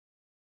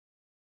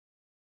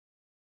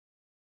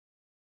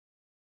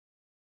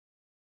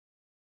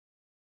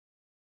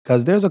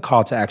Because there's a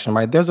call to action,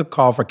 right? There's a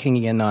call for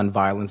kingy and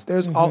nonviolence.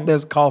 There's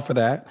a call for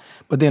that.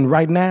 But then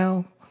right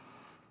now,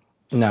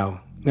 no,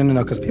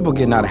 because people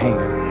getting out of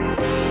hand.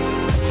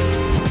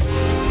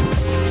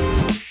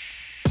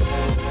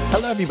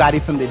 Hello, everybody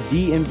from the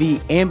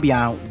DMV and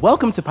beyond.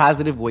 Welcome to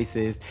Positive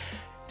Voices.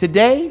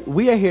 Today,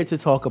 we are here to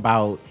talk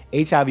about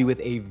HIV with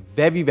a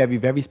very, very,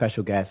 very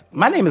special guest.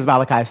 My name is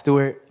Malachi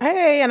Stewart.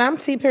 Hey, and I'm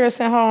T.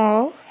 Pearson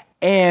Hall.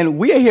 And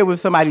we are here with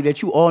somebody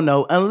that you all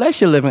know, unless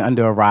you're living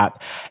under a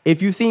rock.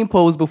 If you've seen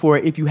Pose before,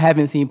 if you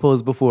haven't seen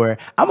Pose before,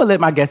 I'm going to let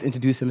my guest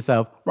introduce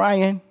himself.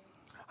 Ryan.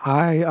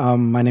 Hi,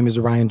 my name is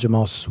Ryan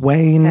Jamaal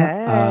Swain,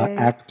 Hey.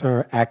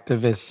 Actor,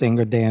 activist,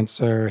 singer,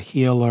 dancer,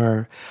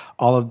 healer,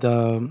 all of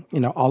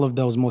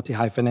those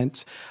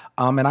multi-hyphenates.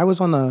 And I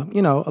was on a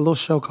little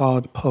show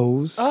called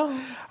Pose.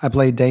 Oh. I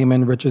played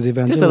Damon, Richard's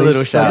evangelist. Just a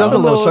little show. Just a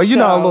little show.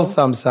 A little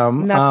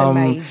something. Nothing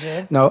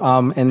major.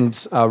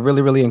 And a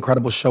really, really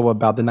incredible show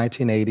about the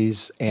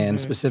 1980s and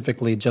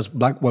specifically just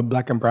what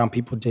black and brown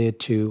people did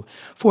to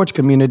forge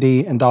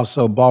community and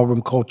also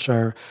ballroom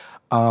culture.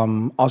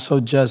 Also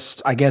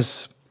just, I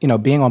guess,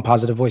 being on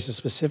Positive Voices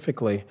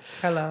specifically.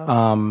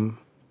 Hello.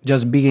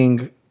 Just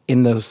being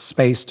in the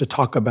space to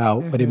talk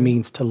about what it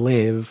means to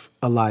live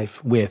a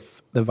life with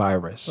the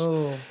virus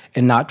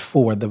and not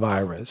for the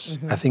virus.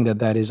 I think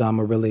that is a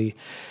really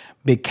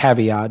big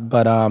caveat.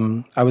 But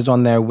I was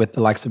on there with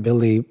the likes of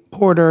Billy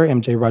Porter,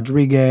 MJ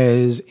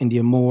Rodriguez,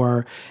 India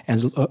Moore,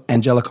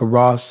 Angelica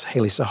Ross,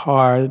 Haley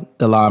Sahar,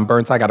 Delon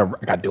Burns. I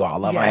gotta do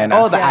all of them. And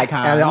all the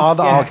icons. And all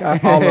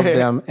of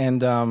them.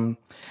 And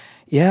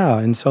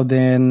and so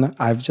then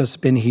I've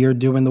just been here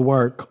doing the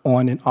work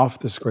on and off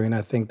the screen.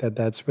 I think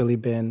that's really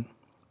been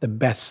the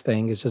best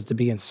thing, is just to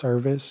be in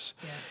service.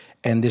 Yeah.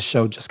 And this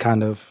show just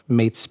kind of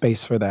made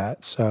space for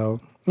that. So,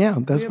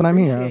 that's what I'm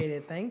here. Appreciate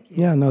it. Thank you.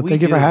 Yeah,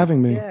 thank you for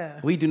having me. Yeah.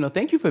 We do.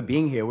 Thank you for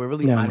being here. We're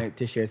really honored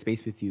to share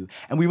space with you.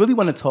 And we really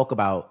want to talk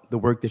about the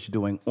work that you're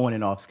doing on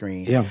and off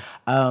screen. Yeah.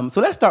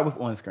 So let's start with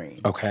on screen.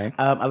 Okay.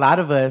 A lot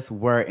of us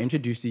were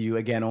introduced to you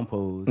again on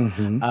Pose.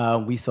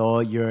 We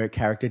saw your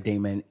character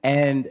Damon.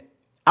 And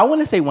I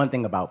want to say one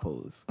thing about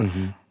Pose.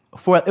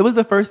 It was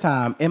the first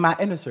time in my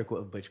inner circle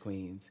of Butch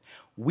Queens,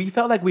 we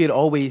felt like we had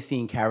always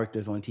seen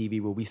characters on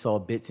TV where we saw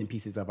bits and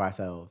pieces of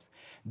ourselves.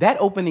 That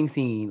opening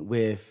scene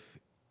with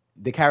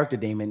the character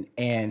Damon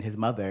and his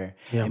mother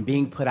and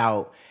being put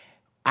out,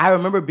 I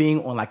remember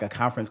being on like a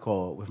conference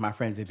call with my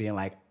friends and being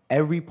like,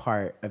 every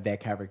part of that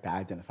character I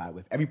identified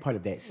with, every part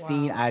of that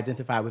scene I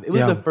identified with. It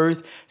was the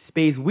first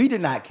space. We did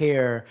not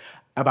care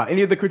about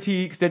any of the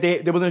critiques that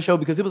there was on the show,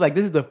 because it was like,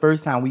 this is the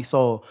first time we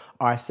saw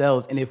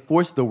ourselves, and it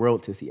forced the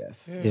world to see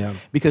us. Yeah.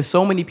 Because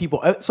so many people,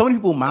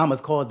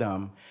 mamas called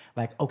them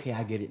like, okay,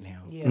 I get it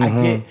now. Yeah. I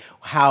get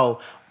how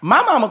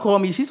my mama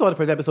called me. She saw the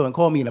first episode and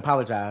called me and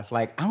apologized.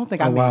 Like, I don't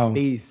think I made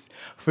space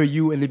for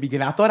you in the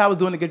beginning. I thought I was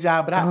doing a good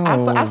job, but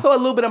I saw a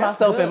little bit of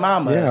myself in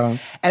mama. Yeah.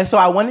 And so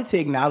I wanted to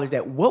acknowledge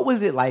that. What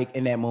was it like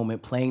in that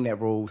moment, playing that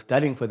role,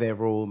 studying for that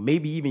role,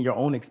 maybe even your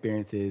own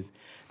experiences?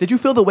 Did you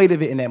feel the weight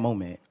of it in that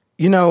moment?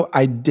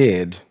 I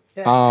did.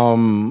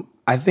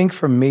 I think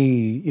for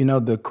me,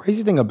 the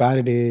crazy thing about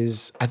it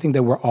is I think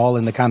that we're all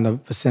in the kind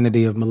of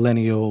vicinity of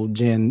millennial,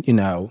 gen,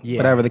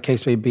 whatever the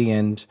case may be.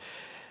 And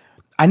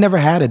I never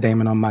had a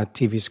Damon on my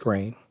TV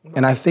screen.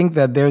 And I think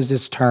that there's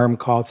this term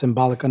called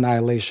symbolic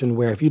annihilation,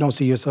 where if you don't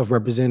see yourself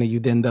represented, you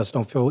then thus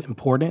don't feel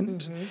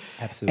important.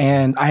 Absolutely.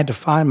 And I had to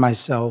find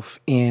myself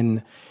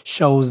in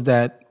shows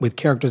with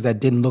characters that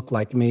didn't look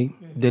like me,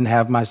 didn't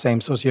have my same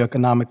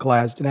socioeconomic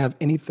class, didn't have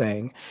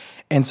anything.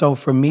 And so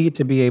for me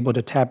to be able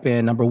to tap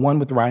in, number one,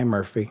 with Ryan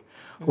Murphy,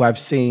 who I've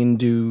seen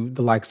do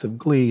the likes of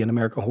Glee and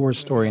American Horror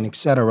Story and et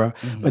cetera.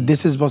 But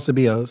this is supposed to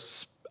be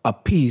a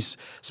piece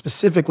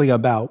specifically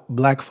about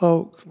Black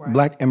folk,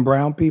 Black and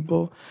brown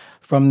people,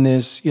 from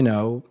this,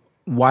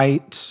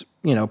 white,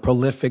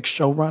 prolific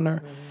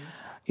showrunner.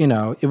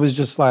 It was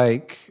just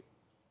like,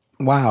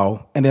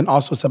 wow. And then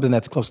also something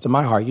that's close to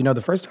my heart. The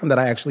first time that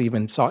I actually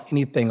even saw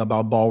anything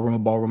about ballroom or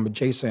ballroom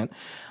adjacent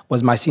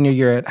was my senior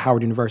year at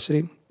Howard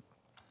University.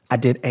 I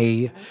did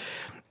a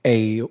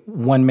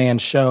one-man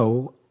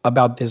show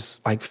about this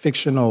like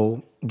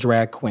fictional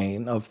drag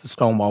queen of the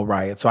Stonewall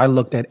riot. So I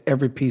looked at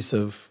every piece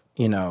of,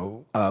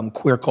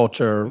 queer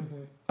culture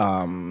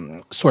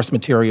source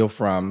material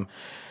from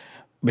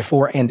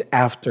before and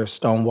after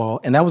Stonewall.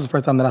 And that was the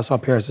first time that I saw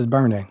Paris is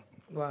Burning.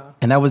 Wow.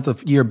 And that was the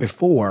year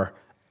before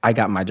I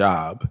got my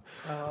job.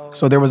 Oh.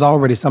 So there was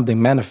already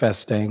something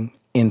manifesting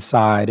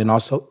inside, and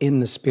also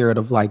in the spirit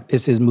of like,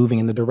 this is moving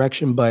in the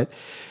direction. But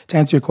to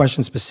answer your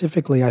question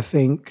specifically, I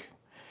think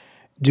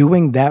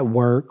doing that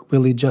work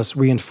really just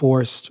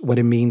reinforced what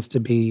it means to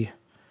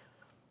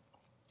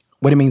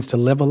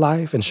live a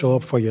life and show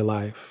up for your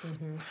life.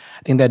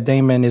 I think that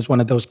Damon is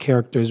one of those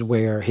characters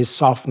where his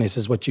softness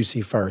is what you see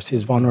first,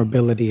 his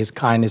vulnerability, his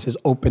kindness, his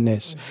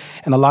openness.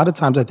 And a lot of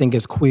times I think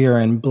as queer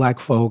and Black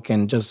folk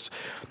and just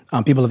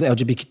people of the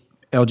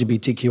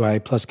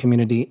LGBTQIA plus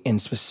community in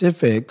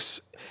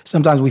specifics,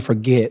 sometimes we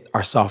forget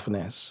our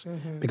softness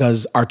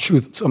because our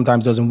truth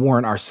sometimes doesn't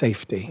warrant our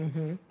safety.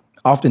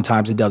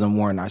 Oftentimes it doesn't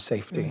warrant our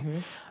safety.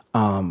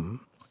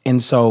 And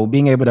so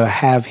being able to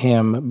have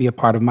him be a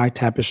part of my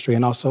tapestry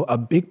and also a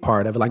big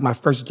part of it, like my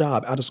first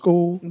job out of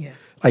school,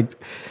 like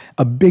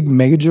a big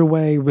major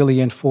way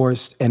really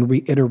enforced and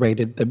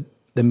reiterated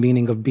the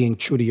meaning of being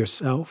true to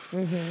yourself,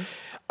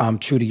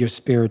 true to your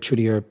spirit, true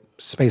to your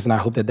space. And I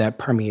hope that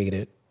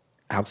permeated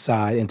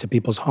outside into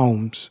people's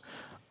homes.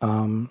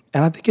 And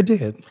I think it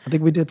did. I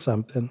think we did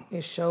something.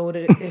 It sure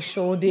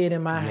did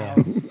in my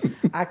house.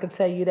 I could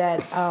tell you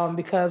that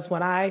because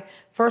when I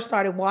first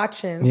started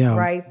watching,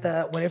 right,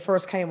 when it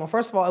first came on,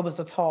 first of all, it was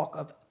the talk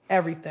of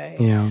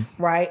everything,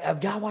 right?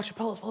 Of y'all watch your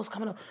Pose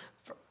coming up.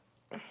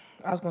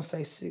 I was gonna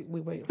say, we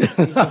waiting for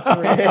season 3.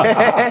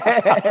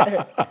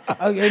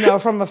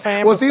 From a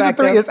fan perspective. Well, season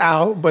 3 is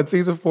out, but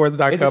season 4 is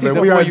not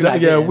coming. We are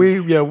done.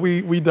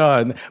 We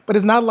done. But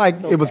it's not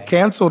like it was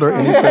canceled or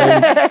anything.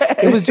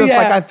 It was just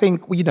like, I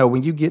think,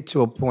 when you get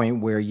to a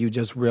point where you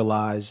just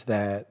realize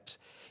that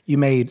you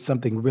made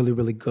something really,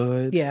 really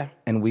good.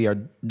 And we are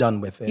done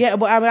with it. Yeah,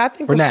 but I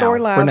think the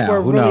storylines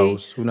were who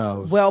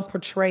knows? Well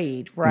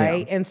portrayed,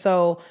 right? And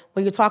so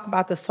when you talk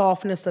about the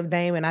softness of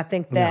Damon, I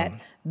think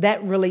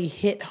that really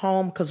hit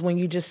home because when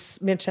you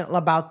just mentioned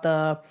about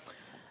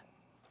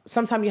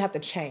sometimes you have to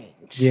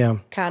change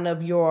kind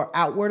of your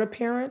outward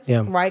appearance,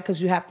 right?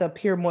 Because you have to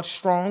appear much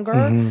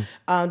stronger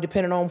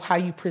depending on how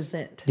you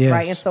present,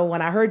 right? And so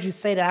when I heard you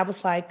say that, I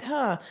was like,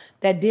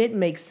 that did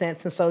make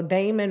sense. And so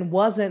Damon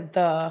wasn't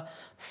the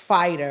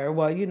fighter.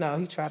 Well,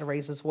 he tried to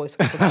raise his voice a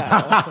couple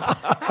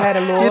times. Had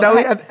a little,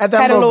 at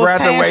that little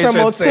graduation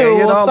or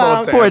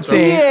two. Poor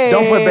teen.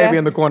 Don't put baby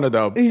in the corner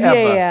though.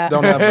 Ever.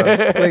 Don't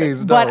ever.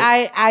 Please don't. But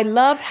I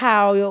loved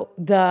how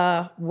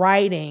the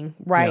writing,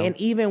 right, and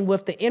even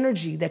with the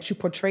energy that you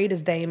portrayed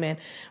as Damon,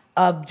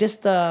 of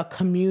just the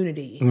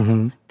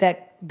community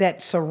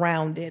that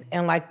surrounded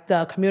and like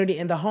the community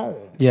in the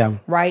home.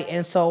 Right.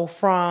 And so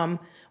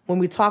when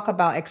we talk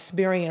about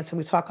experience and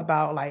we talk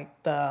about like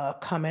the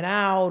coming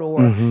out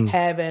or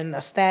having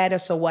a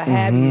status or what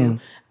have you,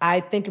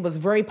 I think it was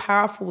very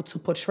powerful to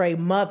portray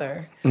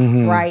mother,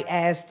 right,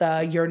 as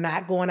you're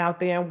not going out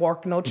there and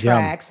working no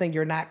tracks and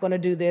you're not going to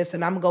do this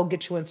and I'm going to go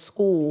get you in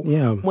school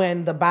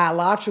when the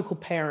biological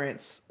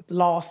parents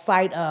lost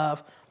sight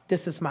of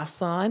this is my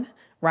son,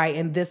 right,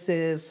 and this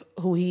is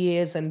who he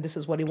is and this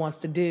is what he wants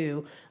to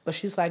do. But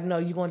she's like, no,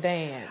 you're going to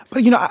dance.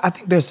 But, I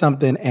think there's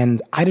something,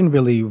 and I didn't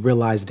really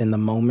realize it in the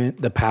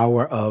moment, the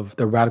power of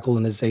the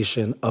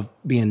radicalization of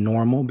being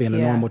normal, being a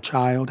normal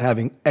child,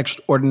 having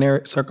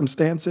extraordinary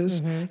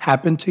circumstances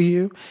happen to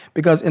you.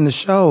 Because in the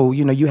show,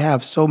 you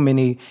have so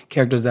many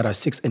characters that are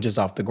 6 inches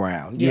off the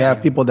ground. You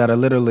have people that are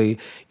literally,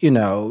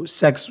 doing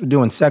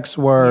sex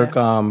work,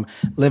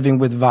 living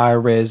with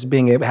virus,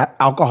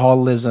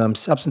 alcoholism,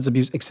 substance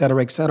abuse, et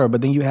cetera, et cetera.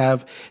 But then you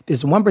have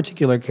this one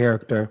particular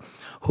character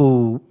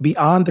who,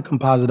 beyond the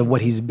composite of what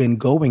he's been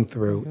going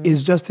through,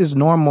 is just this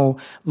normal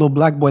little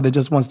black boy that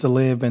just wants to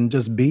live and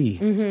just be.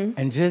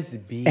 And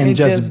just be. And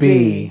just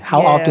be. How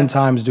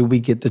oftentimes do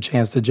we get the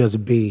chance to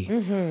just be?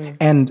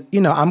 And,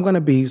 I'm going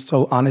to be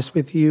so honest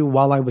with you.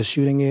 While I was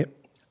shooting it,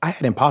 I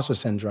had imposter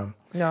syndrome.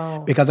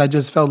 No. Because I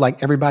just felt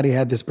like everybody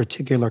had this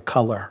particular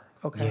color.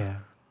 Okay. Yeah.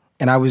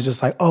 And I was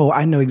just like, oh,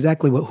 I know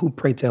exactly who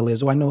Pretel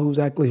is, or I know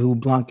exactly who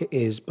Blanca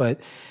is,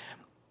 but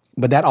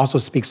that also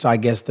speaks to, I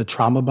guess, the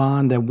trauma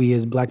bond that we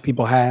as black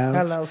people have.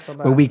 Hello,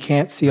 somebody. Where we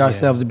can't see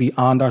ourselves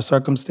beyond our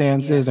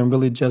circumstances and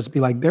really just be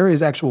like, there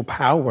is actual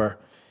power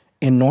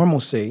in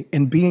normalcy,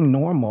 in being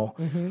normal.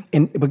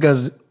 And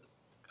because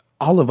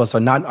all of us are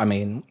not,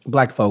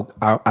 black folk,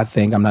 I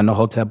think, I'm not no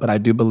hotel, but I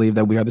do believe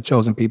that we are the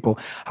chosen people.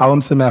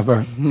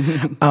 Howsomever.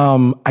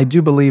 I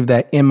do believe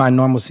that in my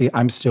normalcy,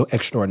 I'm still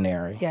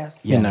extraordinary.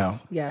 Yes.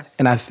 Yes.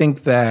 And I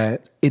think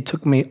that it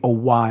took me a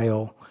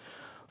while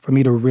for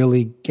me to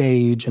really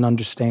gauge and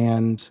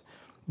understand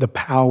the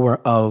power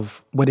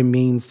of what it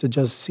means to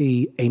just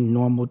see a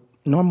normal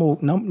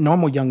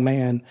young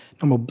man,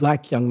 normal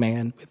black young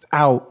man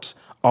without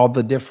all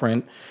the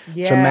different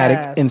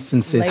traumatic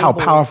instances, how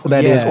powerful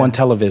that is on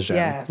television,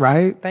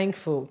 right?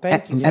 Thankful.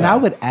 And I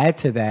would add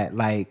to that,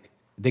 like,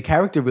 the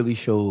character really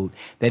showed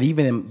that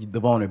even in the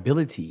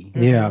vulnerability,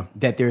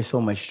 that there's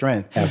so much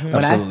strength.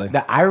 Absolutely.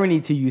 The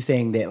irony to you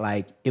saying that,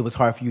 like, it was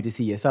hard for you to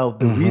see yourself,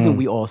 the reason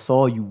we all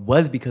saw you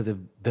was because of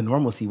the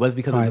normalcy, was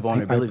because of the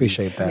vulnerability. I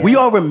appreciate that. We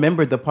all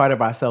remembered the part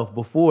of ourselves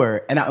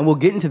before, and we'll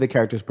get into the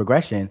character's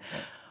progression,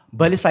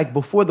 but it's like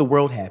before the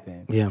world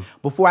happened,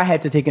 before I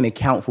had to take an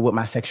account for what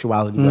my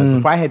sexuality was,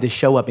 before I had to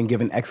show up and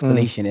give an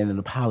explanation and an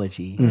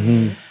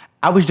apology,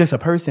 I was just a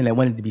person that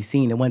wanted to be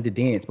seen, that wanted to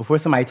dance. Before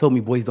somebody told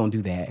me boys don't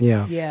do that.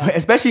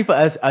 Especially for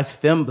us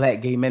femme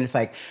black gay men, it's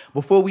like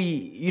before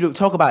we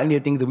talk about any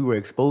of the things that we were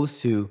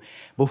exposed to,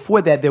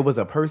 before that there was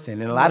a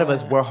person. And a lot of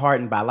us were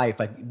hardened by life.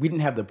 Like, we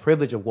didn't have the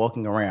privilege of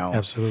walking around.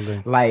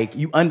 Absolutely. Like,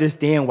 you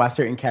understand why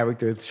certain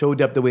characters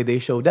showed up the way they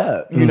showed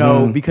up, you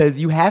know,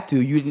 because you have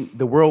to.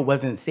 The world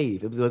wasn't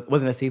safe. It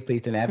wasn't a safe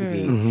place to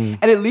navigate.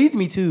 And it leads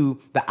me to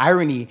the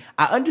irony.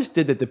 I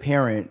understood that the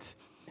parents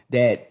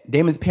that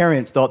Damon's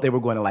parents thought they were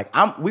going to like,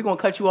 we're going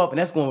to cut you off and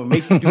that's going to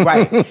make you do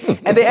right.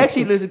 And they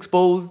actually just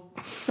exposed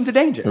him to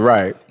danger.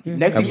 Right.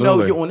 Next thing you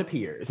know, you're on the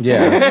piers.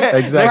 Yes,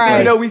 exactly. Next thing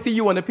you know, we see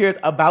you on the piers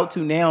about to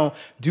now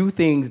do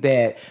things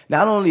that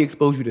not only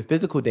expose you to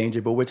physical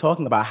danger, but we're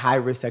talking about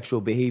high-risk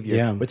sexual behavior.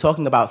 Yeah. We're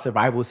talking about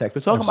survival sex.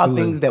 We're talking about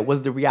things that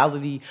was the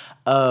reality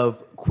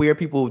of queer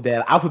people,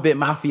 that alphabet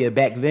mafia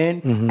back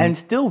then, and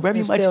still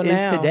very much is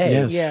today.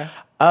 Yes. Yeah.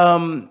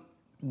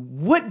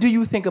 What do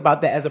you think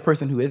about that as a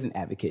person who is an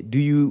advocate?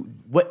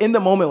 What in the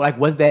moment, like,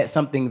 was that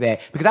something that,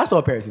 because I saw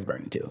Paris is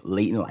Burning too,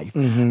 late in life.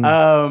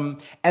 And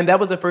that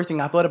was the first thing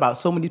I thought about.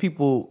 So many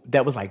people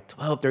that was like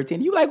 12,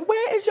 13, you like,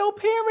 where is your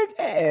parents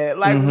at?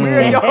 Like,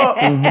 where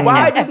y'all?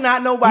 Why does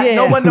not nobody,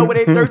 no one know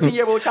where their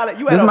 13-year-old child at?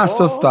 You This is my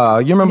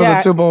sister. You remember the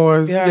two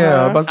boys?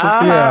 Yeah. My sister,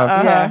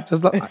 yeah.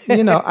 Just like,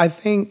 I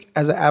think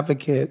as an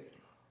advocate,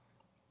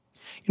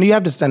 you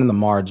have to stand in the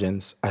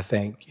margins, I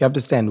think. You have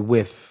to stand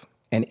with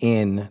and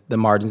in the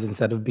margins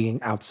instead of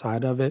being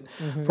outside of it.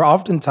 For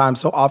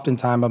oftentimes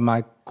of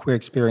my queer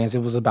experience, it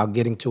was about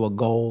getting to a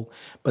goal.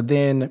 But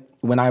then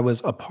when I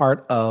was a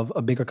part of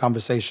a bigger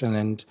conversation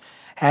and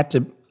had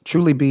to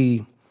truly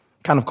be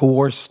kind of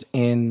coerced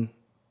in,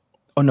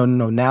 oh, no,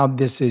 now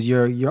this is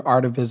your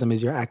artivism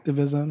is your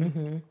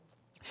activism.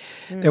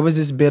 There was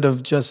this bit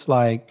of just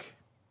like,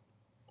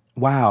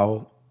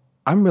 wow,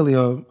 I'm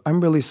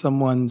really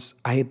someone's,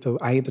 I hate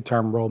the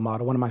term role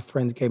model. One of my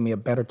friends gave me a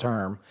better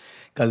term,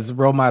 because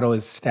role model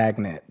is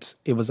stagnant.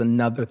 It was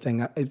another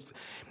thing.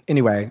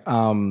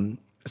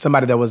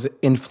 Somebody that was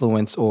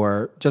influence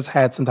or just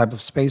had some type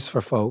of space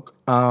for folk.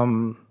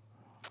 Having,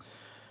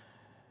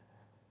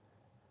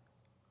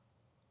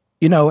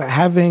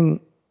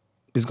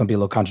 this is going to be a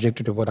little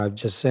contradictory to what I've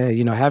just said,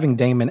 having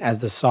Damon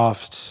as the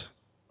soft,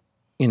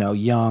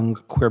 young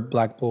queer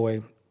Black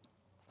boy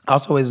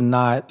also is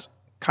not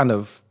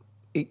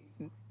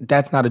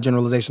that's not a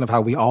generalization of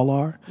how we all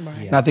are.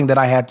 Right. And I think that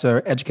I had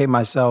to educate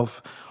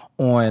myself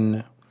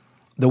on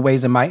the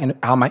ways in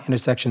how my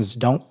intersections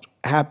don't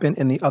happen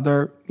in the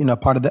other,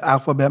 part of the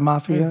alphabet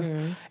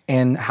mafia,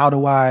 and how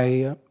do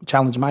I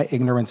challenge my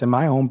ignorance and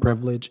my own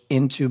privilege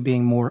into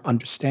being more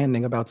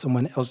understanding about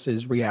someone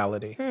else's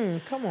reality.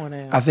 Come on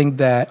now. I think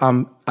that,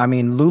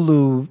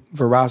 Lulu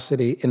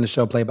Veracity in the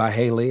show played by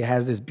Haley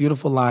has this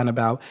beautiful line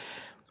about,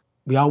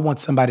 we all want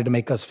somebody to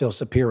make us feel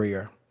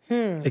superior.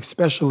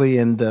 Especially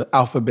in the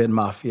alphabet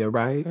mafia,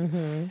 right?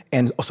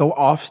 And so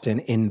often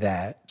in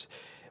that,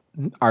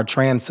 our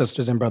trans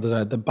sisters and brothers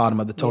are at the bottom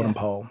of the totem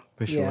pole.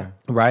 For sure.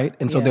 Right?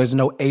 And so there's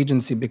no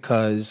agency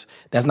because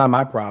that's not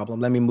my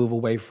problem. Let me move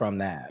away from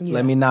that. Yeah.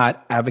 Let me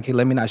not advocate.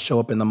 Let me not show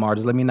up in the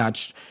margins. Let me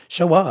not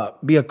show up.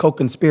 Be a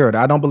co-conspirator.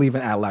 I don't believe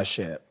in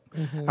allyship.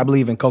 I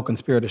believe in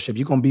co-conspiratorship.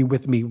 You're going to be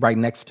with me right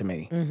next to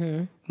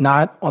me.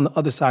 Not on the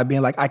other side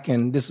being like,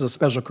 this is a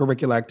special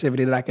curricular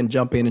activity that I can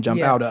jump in and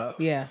jump out of.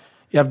 Yeah.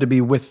 You have to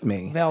be with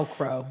me.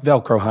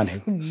 Velcro,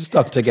 honey.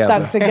 Stuck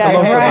together.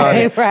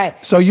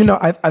 Right. So,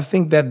 I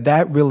think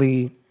that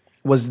really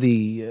was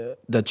the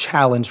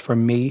challenge for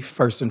me,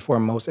 first and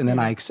foremost, and then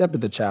I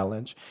accepted the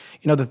challenge.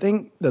 The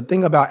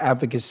thing about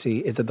advocacy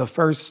is that the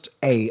first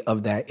A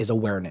of that is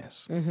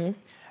awareness.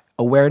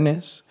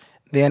 Awareness.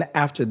 Then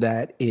after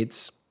that,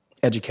 it's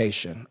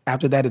education.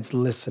 After that, it's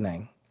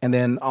listening. And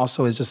then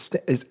also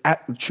is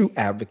true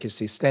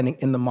advocacy, standing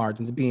in the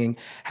margins,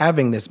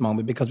 having this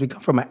moment, because we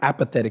come from an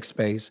apathetic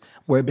space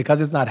where, because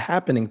it's not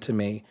happening to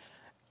me,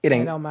 it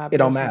don't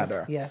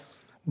matter.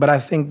 Yes. But I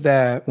think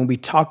that when we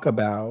talk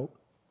about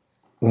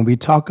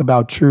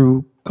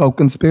true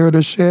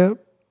co-conspiratorship,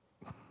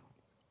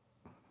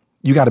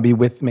 you got to be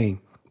with me.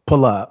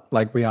 Pull up,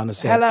 like Rihanna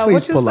said. Hello, please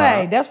what you pull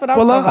say? Up. That's what I'm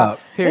pull talking up. about.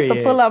 It's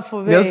the pull up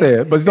for me. That's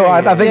it. But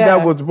I think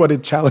that was what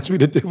it challenged me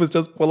to do, was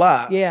just pull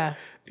up. Yeah.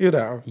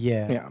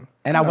 Yeah.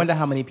 And I wonder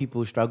how many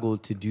people struggle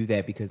to do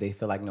that because they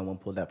feel like no one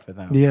pulled up for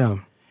them. Yeah.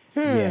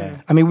 Yeah.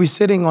 We're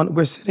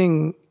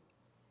sitting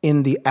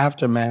in the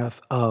aftermath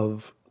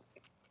of,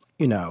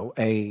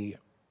 a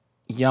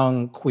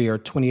young queer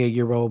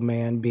 28-year-old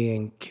man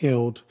being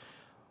killed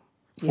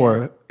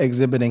for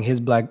exhibiting his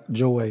Black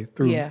joy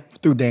through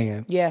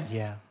dance. Yeah.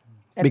 Yeah.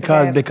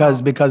 Because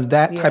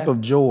that type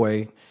of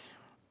joy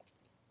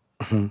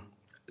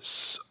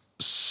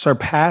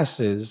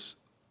surpasses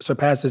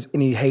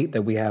any hate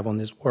that we have on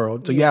this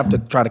world. So you have to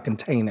try to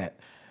contain it,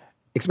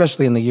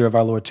 especially in the year of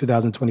our Lord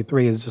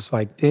 2023. Is just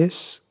like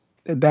that's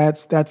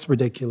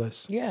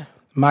ridiculous. Yeah,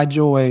 my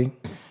joy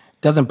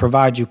doesn't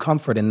provide you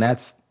comfort, and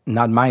that's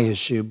not my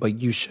issue. But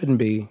you shouldn't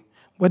be.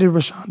 What did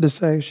Rashonda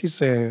say? She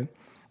said,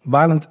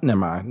 "Violence." Never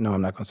mind. No,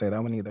 I'm not going to say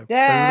that one either.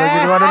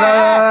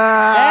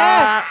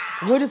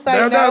 We'll just say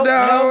no.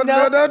 Don't do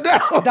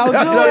it.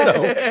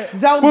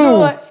 Don't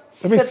do it.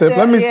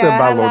 Let me sip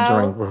my little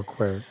drink real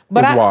quick.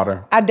 But it's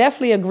water. I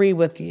definitely agree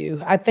with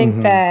you. I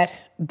think that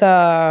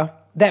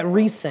that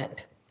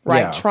recent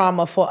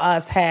trauma for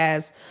us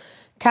has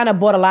kind of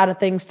brought a lot of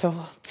things to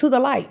the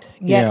light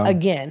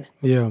again.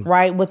 Yeah.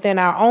 Right? Within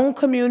our own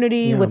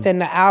community, within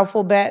the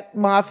alphabet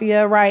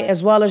mafia, right?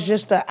 As well as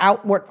just the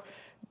outward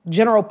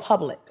general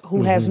public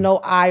who has no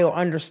eye or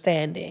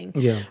understanding.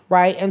 Yeah.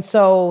 Right. And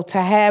so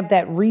to have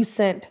that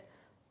recent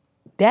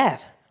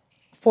death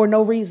for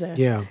no reason.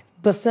 Yeah.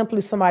 But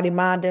simply somebody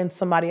minding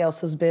somebody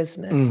else's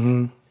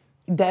business.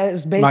 That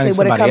is basically Minding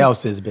what it somebody comes.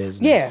 else's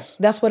business. Yeah,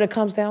 that's what it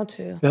comes down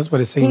to. That's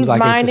what it seems He's like.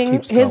 minding It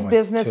just keeps his going,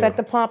 business too. at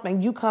the pump,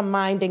 and you come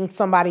minding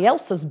somebody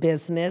else's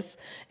business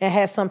and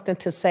has something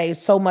to say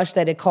so much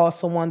that it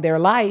costs someone their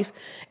life,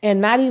 and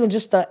not even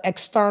just the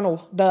extra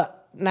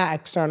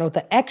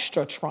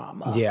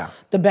trauma. Yeah.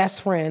 The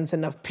best friends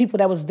and the people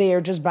that was there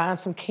just buying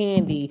some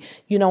candy,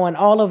 and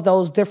all of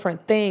those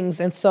different things.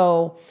 And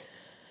so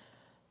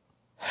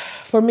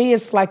for me,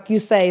 it's like you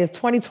say, it's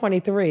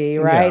 2023,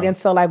 right? Yeah. And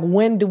so, like,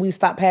 when do we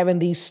stop having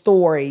these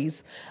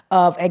stories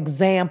of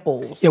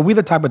examples? Yeah, we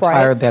the type of Right.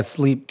 tired that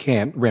sleep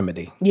can't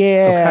remedy.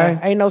 Yeah,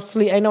 Okay? ain't no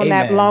sleep, ain't no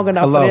nap Amen. long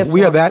enough Hello, for this we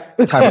one. are that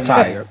type of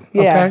tired.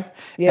 Yeah. Okay? And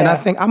Yeah. I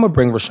think I'm going to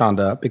bring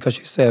Rashonda up because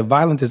she said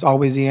violence is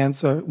always the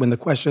answer when the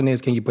question is,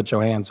 can you put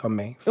your hands on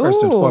me?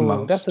 First and Ooh,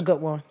 foremost. that's a good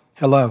one.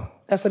 Hello.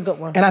 That's a good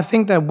one. And I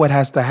think that what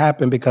has to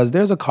happen, because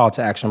there's a call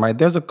to action, right?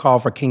 There's a call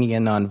for kingy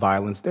and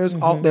nonviolence. There's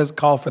a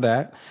call for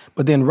that.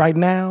 But then right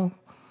now,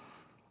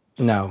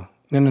 no,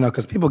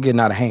 because people getting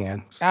out of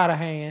hand. Out of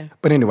hand.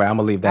 But anyway, I'm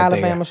going to leave that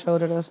Alabama there.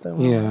 showed us that.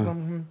 Yeah.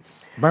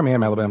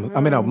 Birmingham, Alabama.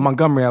 I mean, no,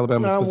 Montgomery,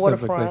 Alabama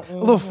specifically. waterfront. A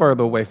little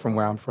further away from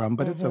where I'm from,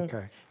 but it's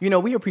okay.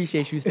 We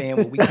appreciate you saying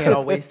what we can't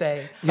always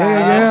say.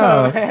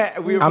 Yeah.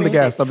 We I'm the appreciate-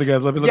 guest. Let me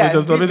just let the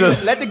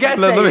guest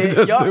let say me it.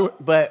 just Y'all- do it.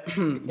 But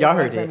y'all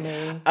heard wasn't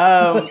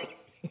it.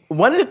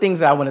 One of the things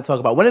that I want to talk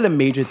about, one of the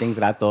major things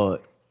that I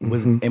thought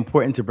was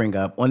important to bring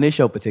up on this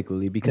show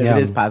particularly, because Yeah.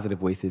 it is Positive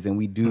Voices and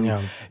we do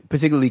Yeah.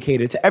 particularly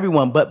cater to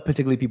everyone, but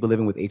particularly people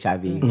living with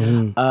HIV.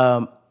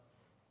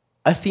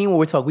 A scene where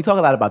we talk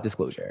a lot about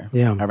disclosure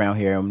around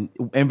here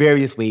in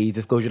various ways,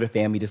 disclosure to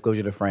family,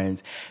 disclosure to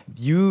friends.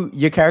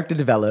 Your character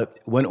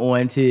developed, went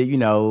on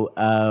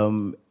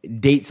to,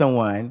 date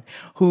someone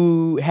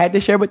who had to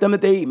share with them that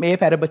they may have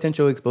had a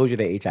potential exposure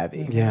to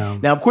HIV. Yeah.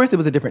 Now, of course, it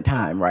was a different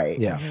time, right?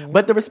 Yeah.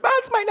 But the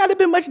response might not have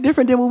been much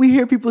different than what we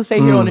hear people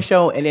say here on the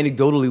show and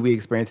anecdotally we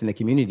experience in the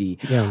community.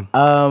 Yeah.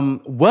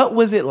 What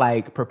was it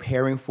like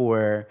preparing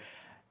for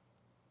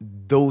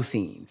those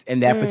scenes in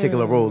that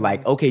particular role?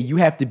 Like, okay, you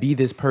have to be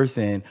this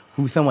person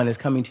who someone is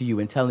coming to you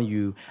and telling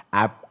you,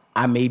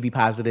 I may be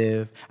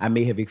positive, I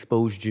may have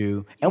exposed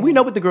you. And we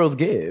know what the girls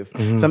give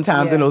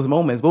sometimes in those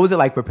moments. What was it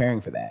like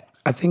preparing for that?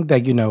 I think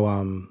that,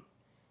 I'm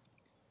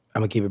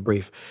going to keep it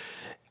brief.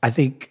 I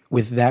think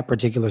with that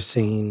particular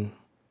scene,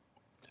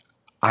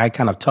 I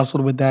kind of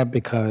tussled with that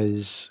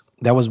because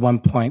there was one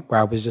point where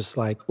I was just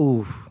like,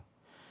 ooh,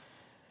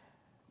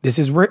 this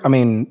is real. I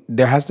mean,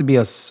 there has to be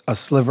a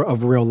sliver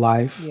of real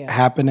life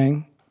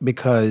happening,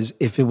 because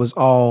if it was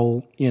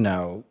all,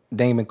 Damon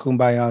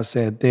Kumbaya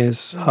said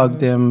this, hugged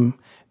him,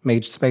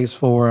 made space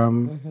for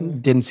him,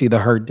 didn't see the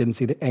hurt, didn't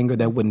see the anger,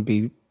 that wouldn't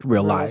be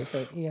real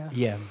life.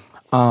 Yeah.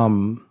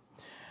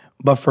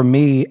 But for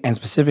me, and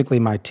specifically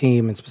my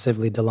team, and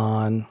specifically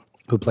Delon,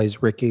 who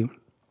plays Ricky,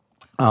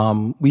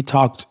 we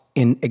talked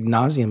in ad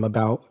nauseum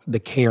about the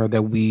care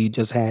that we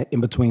just had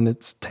in between the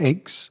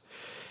takes,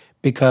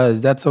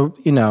 because that's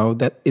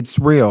that it's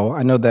real.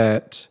 I know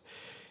that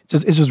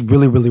it's just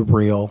really, really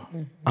real.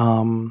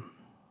 And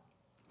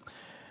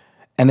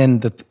then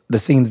the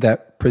scenes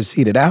that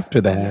preceded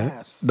after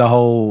that, the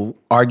whole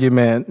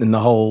argument and the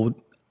whole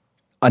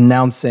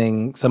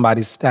announcing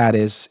somebody's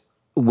status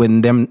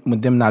when them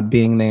not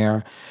being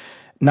there,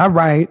 not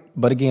right,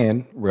 but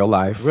again, real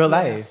life. Real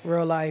life. Yes,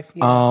 real life.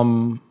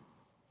 Yeah.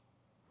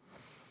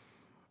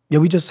 Yeah,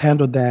 we just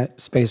handled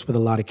that space with a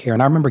lot of care.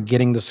 And I remember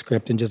getting the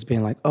script and just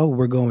being like, oh,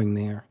 we're going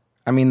there.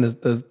 I mean,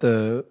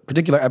 the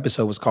particular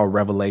episode was called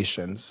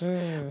Revelations.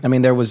 I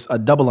mean, there was a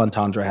double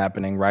entendre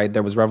happening, right?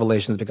 There was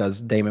Revelations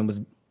because Damon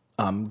was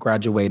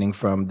graduating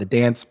from the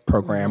dance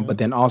program, but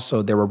then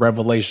also there were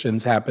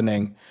revelations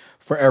happening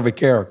for every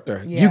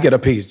character. Yeah. You get a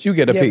piece, you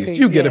get a piece,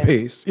 you get a yeah.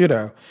 piece,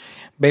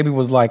 Baby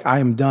was like, I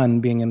am done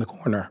being in the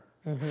corner.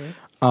 And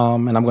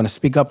I'm going to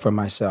speak up for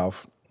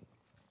myself.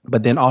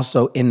 But then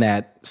also in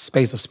that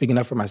space of speaking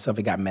up for myself,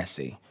 it got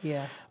messy.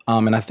 Yeah.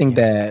 And I think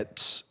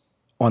that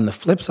on the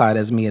flip side,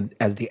 as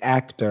the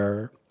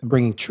actor,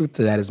 bringing truth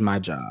to that is my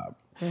job.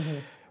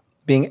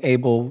 Being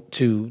able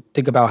to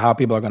think about how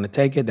people are going to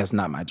take it, that's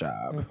not my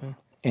job.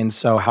 And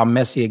so how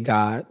messy it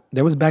got,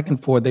 there was back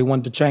and forth. They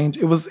wanted to change.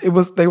 They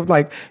were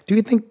like, do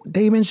you think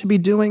Damon should be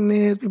doing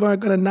this? People are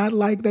going to not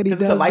like that he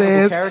does It's a likable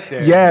this.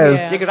 character.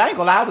 Yes. Yeah, because I ain't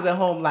gonna lie, I was at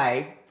home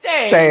like,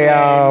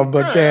 Damn,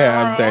 but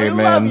damn,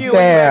 Damon, I love you.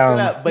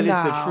 damn. But it's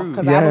the truth.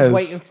 Because I was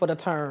waiting for the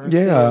turn.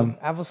 Yeah. Too.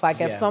 I was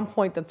like, at some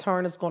point, the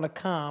turn is going to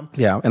come.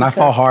 Yeah, and I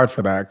fought hard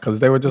for that because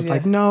they were just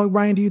like, no,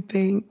 Ryan, do you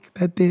think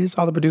that this?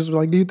 All the producers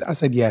were like, I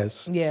said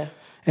yes. Yeah.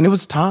 And it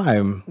was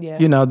time. Yeah.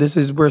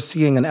 We're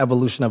seeing an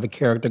evolution of a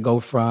character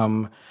go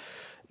from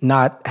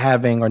not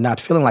having or not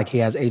feeling like he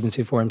has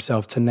agency for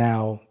himself to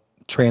now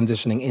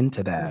transitioning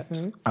into that.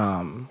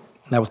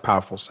 That was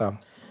powerful, so.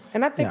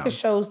 And I think it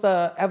shows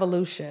the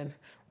evolution,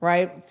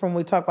 right? From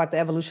we talk about the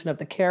evolution of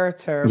the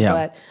character, Yeah.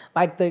 but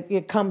like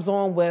it comes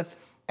on with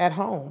at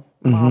home,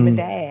 mom and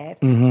dad,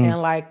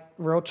 and like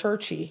real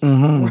churchy,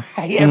 right?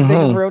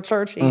 Everything's real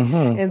churchy.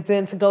 And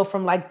then to go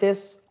from like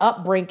this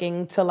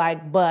upbringing to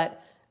like,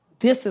 but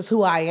this is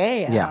who I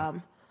am. Yeah.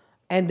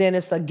 And then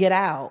it's a get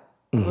out.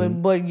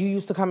 But you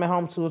used to coming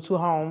home to a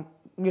two-parent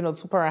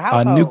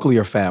household. A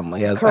nuclear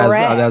family, as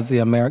the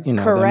American,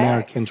 the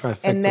American trifecta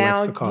and likes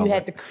now to call you it.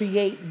 had to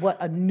create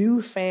what a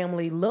new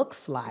family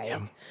looks like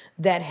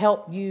that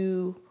helped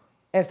you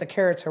as the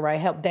character, right?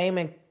 Help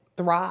Damon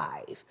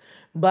thrive.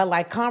 But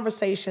like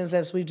conversations,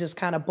 as we just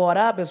kind of brought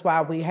up, is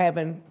why we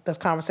having this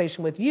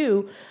conversation with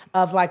you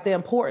of like the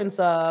importance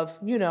of,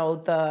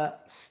 the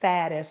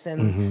status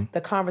and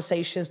the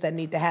conversations that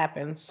need to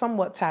happen.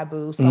 Somewhat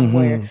taboo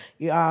somewhere.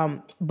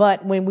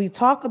 But when we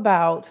talk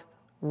about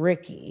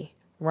Ricky,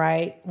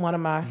 right? One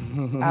of my,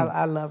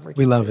 I love Ricky.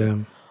 We love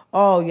him.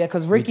 Oh yeah,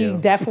 because Ricky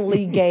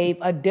definitely gave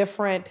a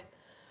different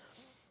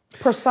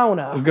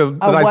persona of nice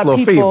what little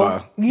people,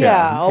 fever.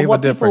 of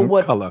what people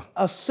would color.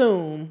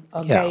 assume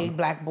a gay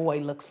Black boy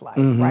looks like,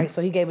 right?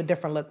 So he gave a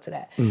different look to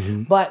that.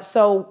 But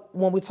so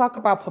when we talk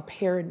about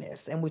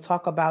preparedness and we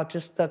talk about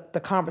just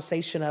the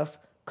conversation of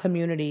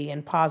community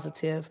and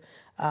positive,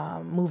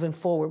 moving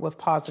forward with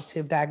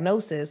positive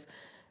diagnosis,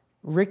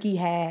 Ricky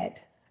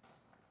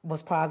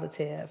was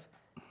positive.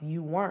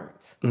 You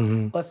weren't.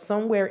 But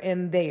somewhere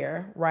in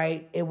there,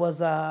 right, it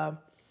was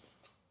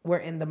we're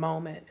in the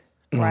moment.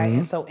 Right.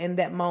 And so in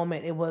that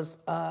moment, it was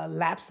a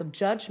lapse of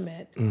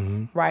judgment,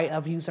 right,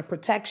 of using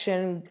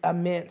protection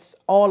amidst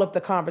all of the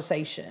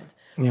conversation,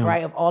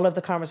 right, of all of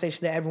the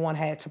conversation that everyone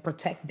had to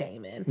protect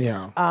Damon.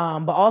 Yeah.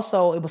 But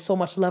also it was so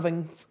much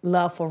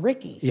love for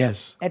Ricky.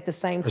 Yes. At the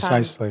same time.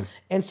 Precisely.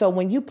 And so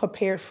when you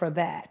prepared for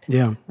that,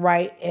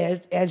 right,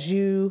 as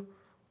you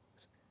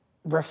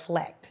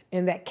reflect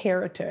in that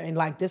character and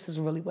like, this is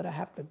really what I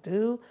have to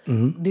do,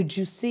 did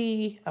you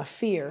see a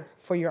fear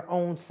for your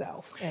own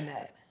self in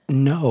that?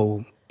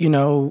 No.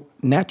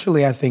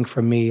 Naturally, I think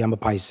for me, I'm a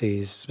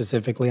Pisces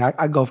specifically.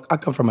 I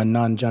come from a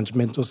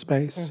non-judgmental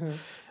space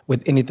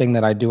with anything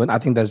that I do. And I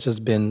think that's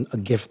just been a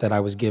gift that I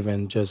was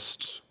given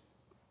just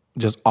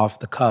off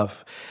the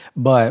cuff.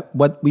 But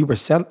what we were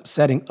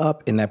setting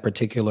up in that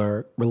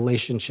particular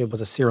relationship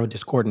was a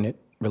serodiscordant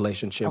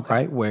relationship,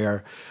 right?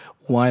 Where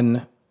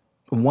one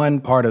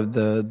part of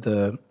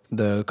the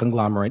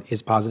conglomerate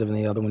is positive and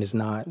the other one is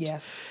not.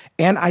 Yes.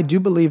 And I do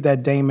believe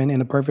that Damon,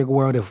 in a perfect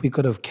world, if we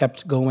could have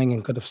kept going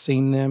and could have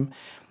seen them,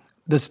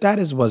 the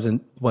status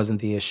wasn't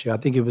the issue. I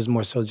think it was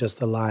more so just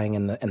the lying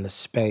in the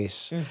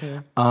space.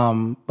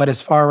 But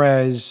as far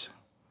as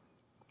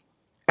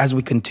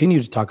we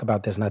continue to talk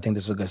about this, and I think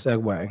this is a good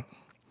segue,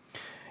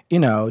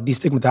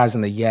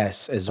 destigmatizing the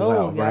yes as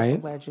well, yes, right?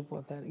 I'm glad you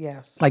brought that.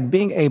 Yes. Like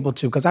being able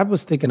to, because I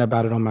was thinking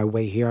about it on my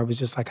way here. I was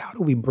just like, how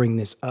do we bring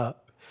this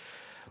up?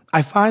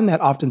 I find that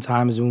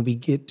oftentimes when we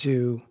get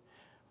to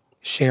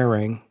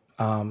sharing,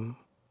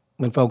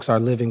 when folks are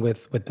living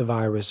with the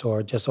virus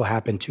or just so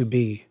happen to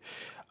be,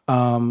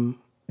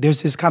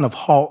 there's this kind of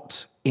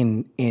halt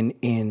in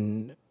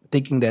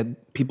thinking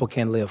that people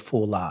can live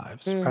full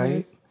lives,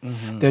 right?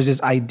 There's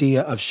this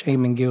idea of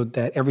shame and guilt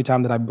that every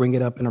time that I bring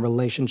it up in a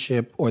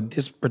relationship or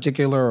this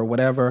particular or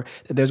whatever,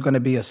 that there's going to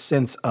be a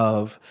sense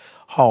of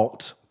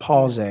halt,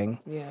 pausing.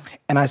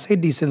 And I say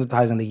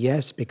desensitizing the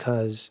yes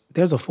because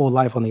there's a full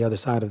life on the other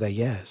side of that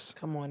yes.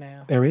 Come on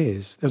now. There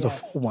is. There's a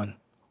full one,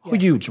 a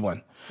huge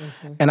one.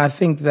 And I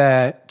think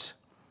that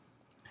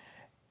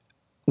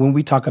when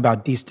we talk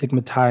about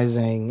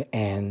destigmatizing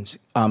and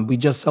we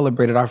just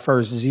celebrated our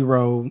first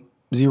zero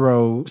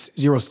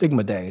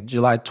stigma day,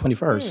 July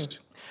 21st.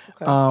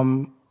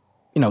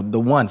 The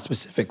one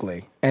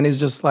specifically. And it's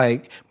just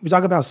like, when we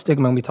talk about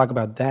stigma and we talk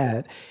about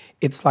that,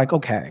 it's like,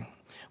 okay,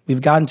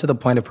 we've gotten to the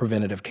point of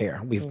preventative care.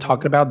 We've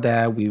talked about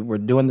that. We're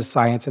doing the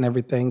science and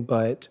everything.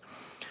 But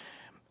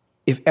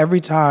if every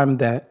time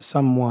that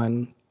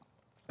someone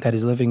that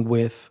is living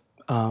with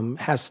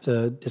has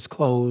to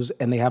disclose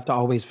and they have to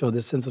always feel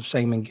this sense of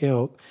shame and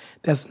guilt,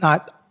 that's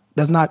not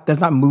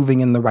moving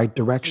in the right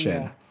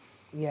direction.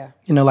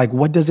 Like,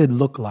 what does it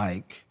look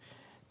like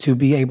to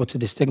be able to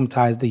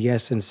destigmatize the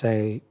yes and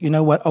say, you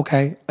know what,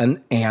 okay,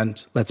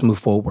 and let's move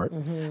forward.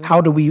 How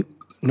do we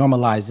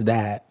normalize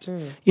that?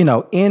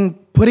 In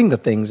putting the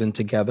things in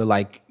together,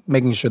 like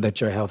making sure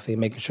that you're healthy,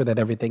 making sure that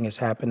everything is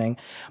happening,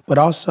 but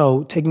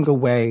also taking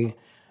away,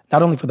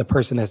 not only for the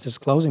person that's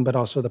disclosing, but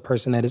also the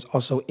person that is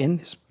also in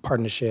this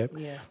partnership,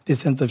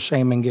 this sense of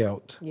shame and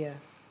guilt.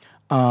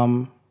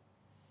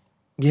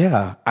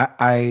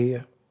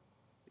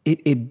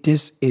 It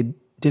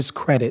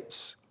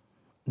discredits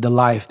the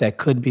life that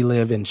could be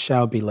lived and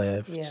shall be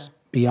lived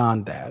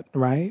beyond that,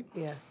 right?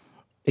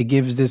 It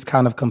gives this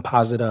kind of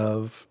composite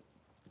of,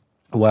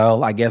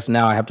 well, I guess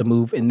now I have to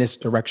move in this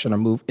direction or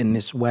move in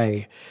this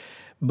way.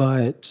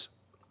 But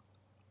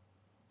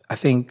I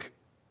think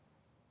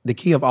the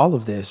key of all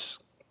of this,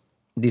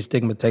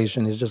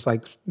 destigmatization, is just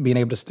like being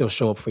able to still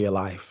show up for your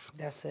life.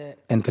 That's it.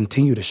 And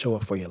continue to show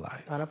up for your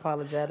life.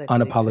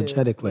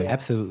 Unapologetically.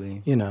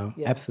 Absolutely.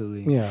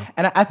 Absolutely.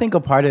 And I think a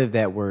part of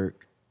that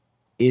work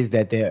is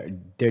that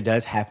there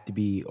does have to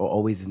be, or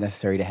always is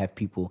necessary to have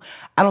people.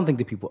 I don't think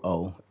that people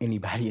owe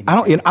anybody anything. I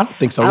don't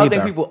think so either. I don't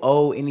think people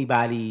owe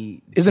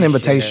anybody. It's an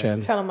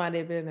invitation. Tell them my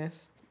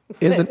business.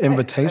 It's an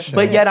invitation.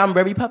 But yet I'm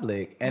very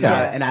public, and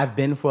Yeah. and I've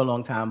been for a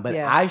long time. But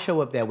I show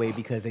up that way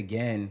because,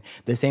 again,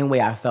 the same way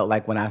I felt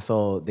like when I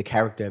saw the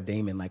character of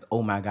Damon, like,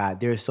 oh my God,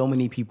 there are so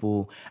many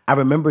people. I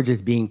remember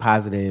just being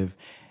positive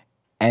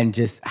and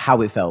just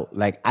how it felt.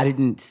 Like, I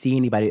didn't see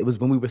anybody. It was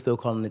when we were still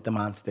calling it the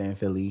monster in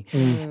Philly.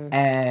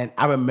 And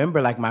I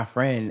remember, like, my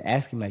friend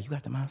asking me, like, you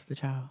got the monster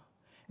child?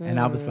 And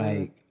I was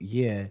like,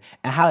 yeah.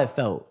 And how it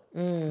felt.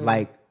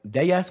 Like,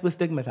 that yes was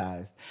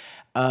stigmatized.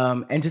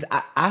 And just,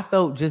 I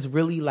felt just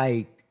really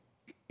like,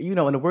 you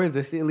know, in the words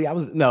of Celie,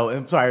 in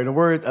the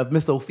words of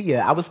Miss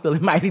Sophia, I was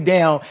feeling mighty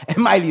down and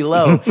mighty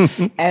low.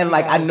 And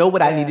like, I know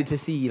what I needed to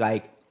see.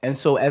 Like, and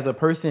so as a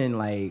person,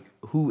 like,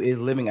 who is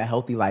living a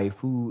healthy life,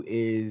 who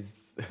is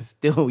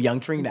still young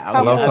Trina out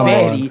here, a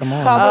baddie. Come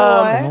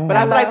on. But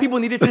I feel like people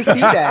needed to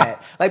see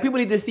that. Like, people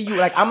need to see you.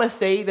 Like, I'm going to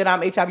say that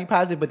I'm HIV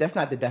positive, but that's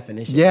not the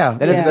definition. Yeah, that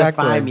doesn't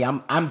exactly. define me.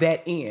 I'm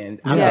that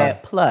and. I'm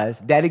that plus.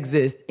 That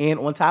exists. And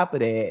on top of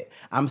that,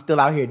 I'm still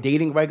out here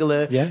dating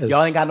regular. Yes.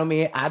 Y'all ain't got no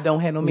man. I don't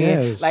have no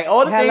man. Yes. Like,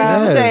 all the things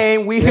I'm Yes.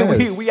 saying, we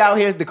Yes. out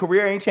here. The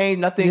career ain't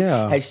changed. Nothing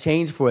Yeah. has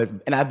changed for us.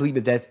 And I believe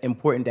that that's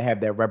important to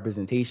have that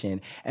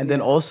representation. And then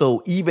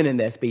also, even in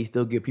that space,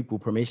 still give people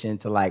permission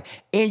to, like,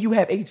 and you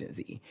have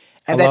agency.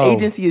 And that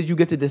agency is you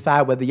get to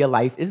decide whether your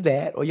life is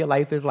that or your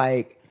life is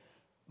like,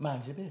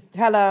 mind your business.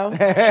 Hello.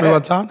 True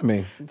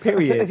autonomy.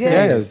 Period.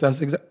 Yes,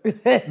 that's exactly.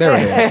 There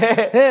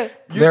it is.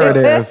 There it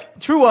is.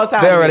 True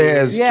autonomy. There it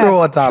is. Yeah. True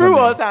autonomy. True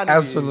autonomy.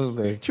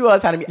 Absolutely. True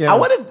autonomy. Yes. I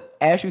want to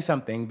ask you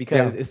something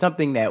because Yeah. it's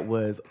something that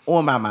was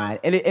on my mind,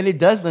 and it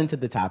does lend to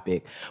the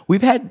topic.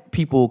 We've had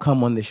people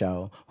come on the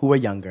show who are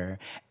younger,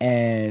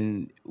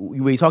 and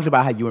we talked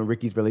about how you and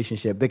Ricky's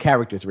relationship, the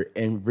characters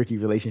in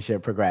Ricky's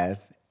relationship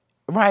progressed.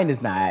 Ryan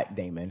is not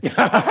Damon.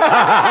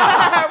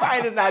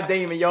 Ryan is not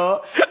Damon,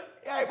 y'all.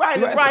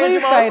 Ryan is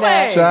Please Jamaal say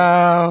that. Swain.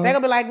 Child. They're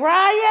gonna be like,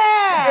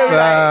 Ryan,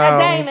 Child.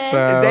 Damon,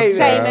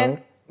 Child.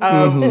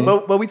 Damon.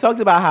 But we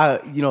talked about how,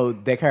 you know,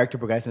 their character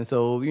progressed, and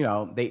so, you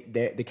know,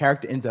 the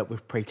character ends up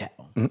with Pray Tell.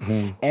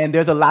 And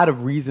there's a lot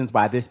of reasons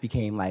why this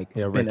became like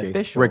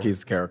beneficial.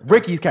 Ricky's character.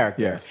 Ricky's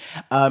character. Yes.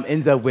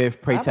 Ends up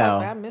with Pray Tell.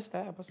 I missed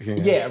that episode.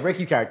 Yeah,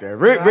 Ricky's character.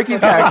 Ricky's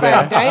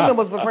character. Damon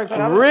was with Prince.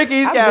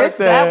 Ricky's I missed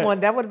character. that one.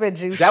 That would have been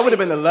juicy. That would have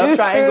been the love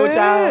triangle,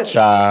 child.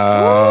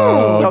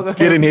 Child. Ooh.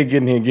 Get in here,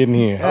 get in here, get in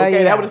here. Okay,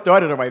 yeah. that would have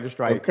started a writer's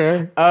strike.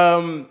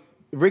 Okay.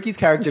 Ricky's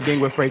character being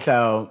with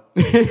Freytel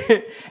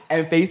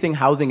and facing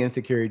housing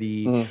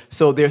insecurity.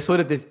 So there's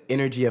sort of this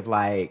energy of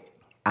like,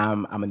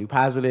 I'm a new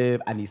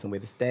positive. I need somewhere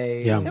to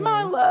stay. Yeah. Am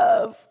I in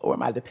love or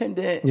am I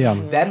dependent? Yeah.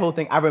 That whole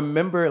thing. I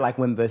remember like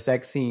when the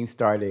sex scene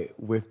started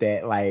with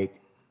that, like,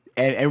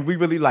 and we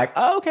really like,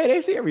 oh, okay,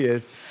 they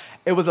serious.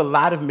 It was a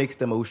lot of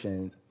mixed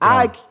emotions.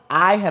 Yeah.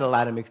 I had a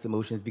lot of mixed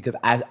emotions because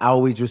I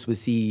always just would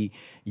see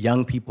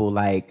young people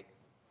like,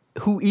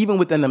 who even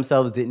within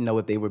themselves didn't know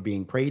if they were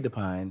being preyed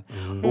upon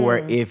or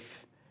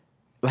if,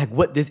 like,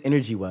 what this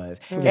energy was.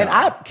 And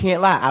I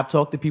can't lie, I've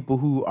talked to people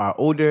who are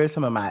older,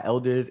 some of my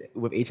elders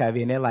with HIV,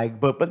 and they're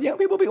like, but young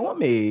people be on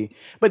me.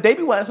 But they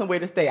be wanting somewhere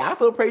to stay. I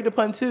feel preyed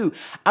upon too.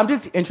 I'm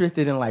just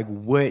interested in, like,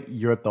 what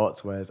your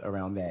thoughts was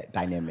around that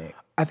dynamic.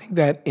 I think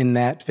that in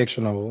that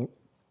fictional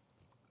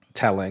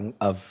telling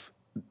of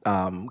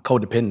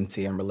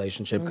codependency and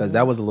relationship, because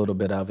that was a little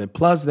bit of it.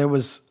 Plus, there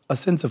was a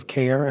sense of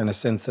care and a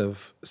sense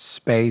of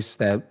space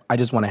that I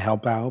just want to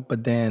help out.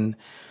 But then,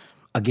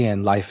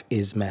 again, life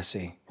is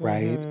messy,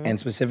 right? And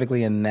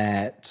specifically in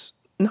that,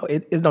 no,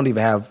 it doesn't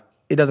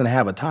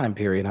have a time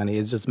period, honey.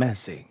 It's just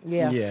messy.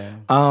 Yeah.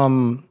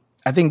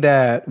 I think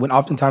that when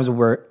oftentimes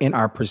we're in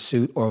our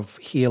pursuit of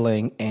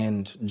healing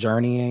and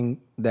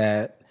journeying,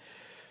 that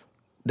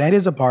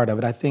is a part of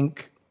it. I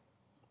think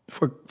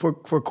for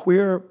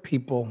queer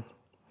people,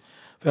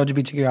 for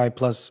LGBTQI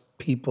plus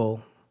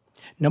people,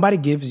 nobody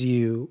gives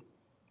you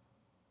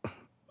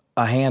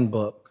a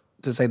handbook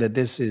to say that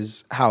this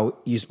is how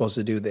you're supposed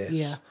to do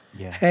this.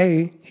 Yeah.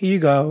 Hey, here you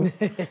go.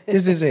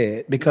 This is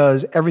it.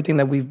 Because everything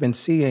that we've been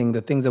seeing,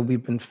 the things that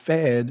we've been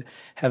fed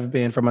have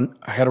been from a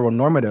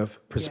heteronormative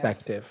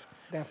perspective.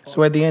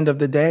 So at the end of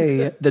the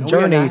day, the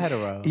journey. We are not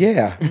hetero.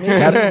 Yeah.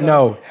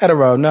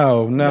 Hetero.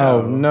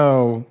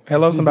 No.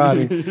 Hello,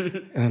 somebody.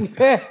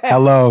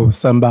 Hello,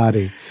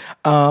 somebody.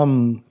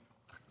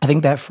 I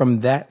think that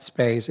from that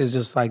space is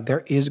just like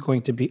there is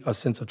going to be a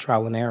sense of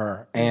trial and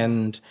error.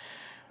 And,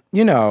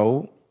 you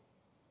know,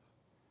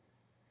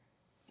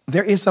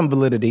 there is some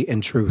validity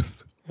and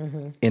truth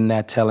in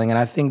that telling. And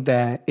I think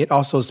that it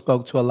also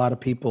spoke to a lot of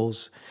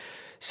people's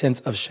sense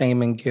of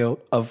shame and guilt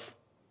of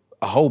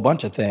a whole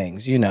bunch of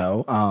things, you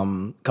know,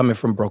 coming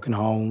from broken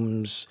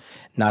homes,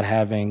 not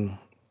having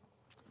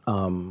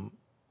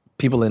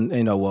people in,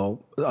 you know,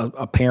 well,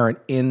 a parent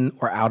in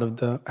or out of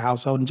the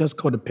household, and just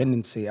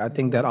codependency. I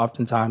think that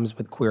oftentimes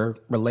with queer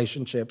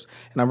relationships,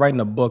 and I'm writing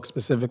a book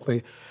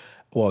specifically,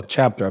 well, a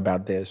chapter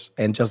about this,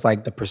 and just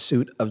like the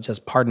pursuit of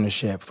just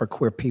partnership for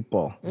queer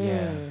people.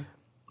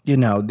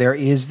 there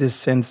is this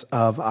sense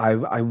of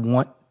I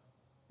want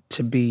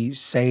to be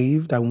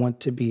saved, I want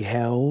to be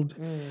held,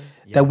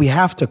 that we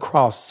have to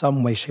cross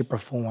some way, shape, or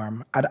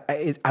form. I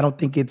don't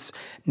think it's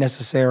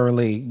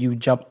necessarily you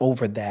jump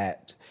over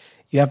that.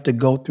 You have to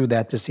go through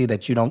that to see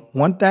that you don't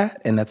want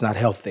that, and that's not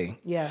healthy.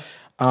 Yeah.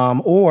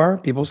 Or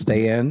people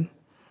stay in,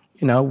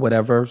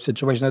 whatever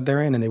situation that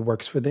they're in, and it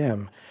works for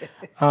them.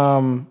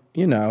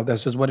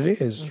 That's just what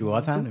it is. True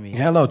autonomy.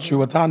 Hello,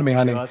 true autonomy,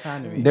 honey. True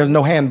autonomy. There's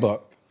no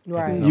handbook.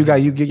 Right.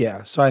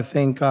 Yeah. So I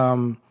think,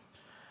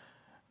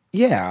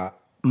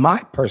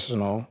 my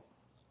personal,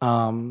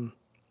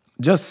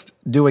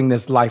 just doing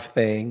this life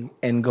thing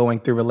and going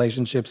through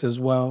relationships as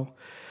well,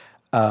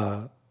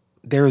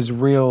 there's a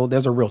real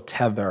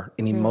tether,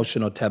 an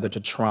emotional tether to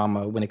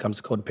trauma when it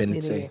comes to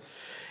codependency. It is.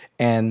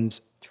 And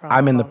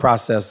I'm in the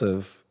process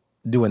of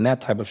doing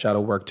that type of shadow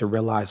work to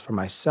realize for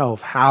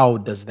myself, how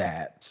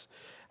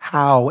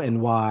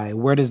and why,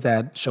 where does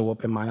that show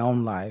up in my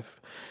own life?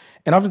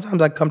 And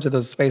oftentimes I come to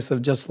the space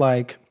of just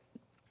like,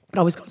 it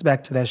always comes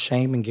back to that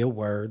shame and guilt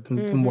word,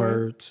 them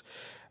words.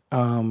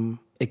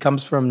 It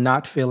comes from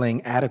not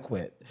feeling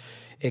adequate.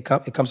 It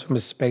comes from a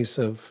space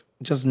of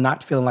just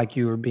not feeling like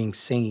you are being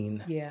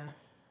seen. Yeah.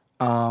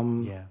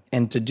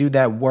 And to do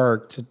that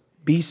work, to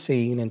be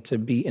seen and to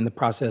be in the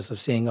process of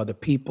seeing other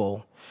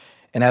people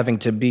and having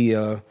to be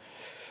a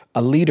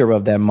leader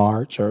of that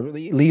march or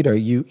leader,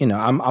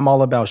 I'm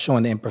all about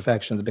showing the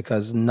imperfections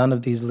because none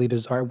of these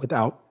leaders are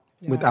without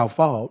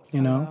fault,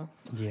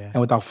 Yeah.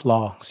 and without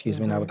flaw,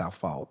 not without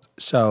fault.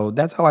 So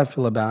that's how I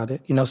feel about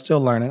it.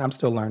 Still learning. I'm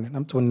still learning.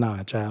 I'm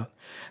 29, child.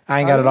 I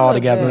ain't got it all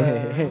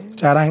together.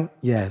 Child,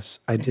 yes,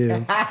 I do.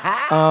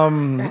 That's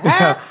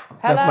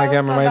my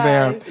camera right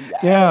there.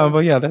 Yeah,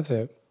 but yeah, that's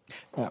it.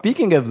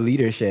 Speaking of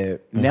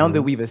leadership, now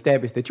that we've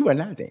established that you are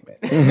not Damon,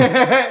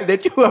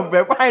 that you are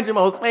Ryan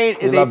Jamaal Swain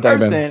is a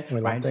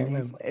person. Ryan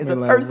Jamaal is a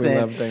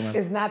person.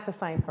 It's not the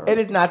same person. It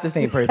is not the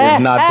same person.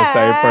 It's not the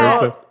same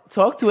person.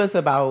 Talk to us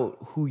about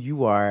who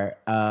you are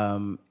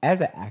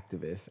as an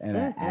activist and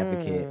an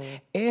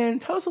advocate,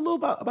 and tell us a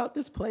little about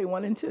this play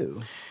 1 and 2.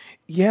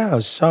 Yeah,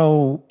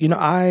 so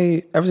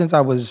ever since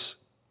I was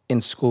in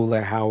school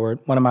at Howard,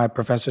 one of my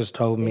professors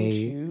told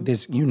me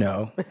this.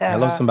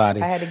 Hello,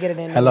 somebody. I had to get it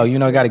in.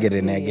 Hello, got to get it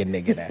in there.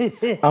 Get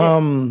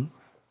it.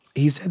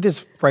 He said this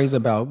phrase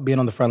about being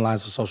on the front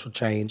lines of social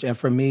change. And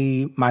for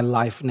me, my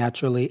life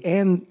naturally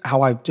and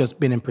how I've just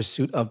been in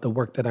pursuit of the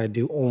work that I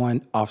do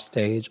on, off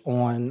stage,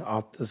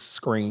 off the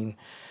screen,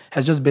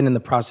 has just been in the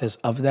process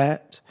of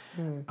that.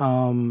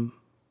 I'm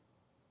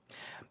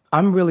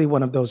really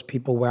one of those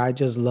people where I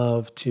just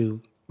love to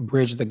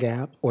bridge the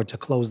gap or to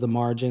close the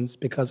margins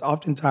because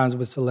oftentimes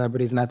with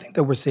celebrities, and I think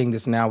that we're seeing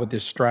this now with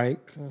this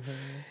strike,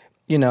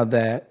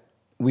 that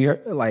we are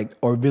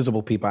or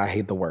visible people, I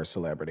hate the word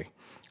celebrity.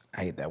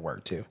 I hate that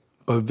word too.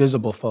 But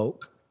visible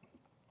folk.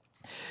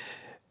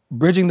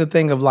 Bridging the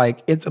thing of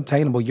it's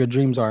obtainable. Your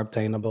dreams are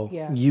obtainable.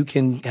 Yes. You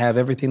can have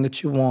everything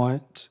that you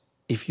want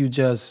if you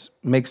just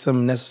make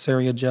some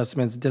necessary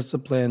adjustments,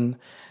 discipline,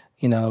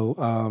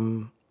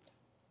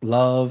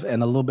 love,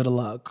 and a little bit of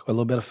luck, or a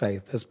little bit of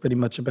faith. That's pretty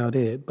much about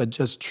it. But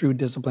just true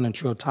discipline and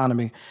true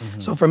autonomy.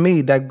 So for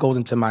me, that goes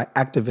into my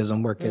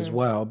activism work as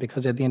well,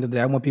 because at the end of the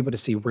day, I want people to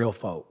see real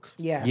folk.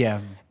 Yes. Yeah.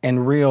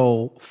 And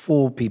real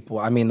full people.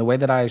 I mean, the way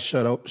that I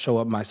show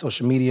up my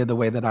social media, the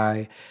way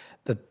that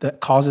the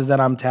causes that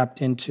I'm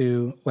tapped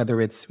into,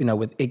 whether it's,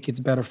 with It Gets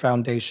Better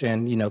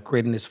Foundation,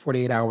 creating this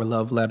 48-hour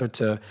love letter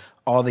to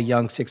all the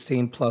young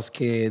 16-plus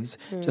kids,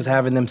 just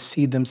having them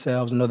see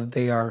themselves, know that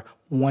they are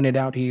wanted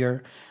out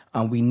here.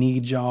 We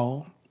need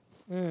y'all.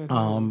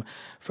 From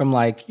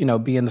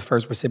being the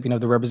first recipient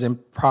of the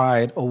Represent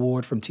Pride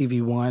Award from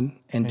TV One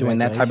and doing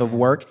that type of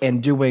work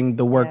and doing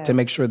the work to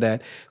make sure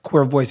that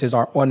queer voices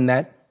are on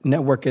that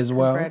network as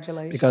well.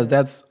 Congratulations. Because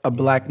that's a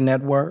Black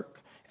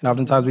network. And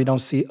oftentimes we don't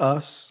see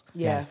us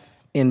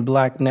in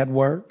Black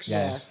networks.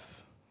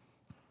 Yes.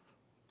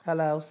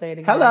 Hello, say it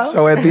again. Hello.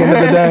 So at the end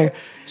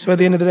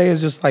of the day,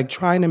 it's just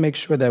trying to make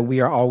sure that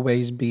we are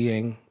always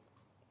being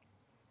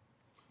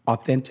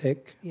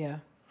authentic. Yeah.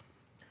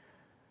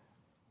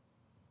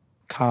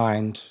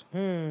 Kind.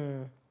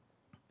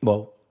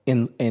 Well,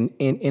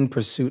 in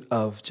pursuit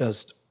of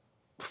just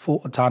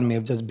full autonomy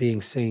of just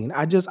being seen.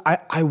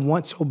 I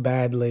want so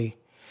badly.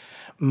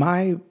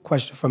 My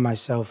question for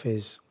myself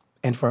is,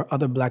 and for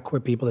other Black queer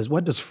people, is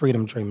what does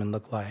freedom dreaming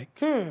look like?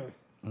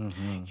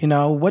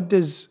 What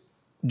does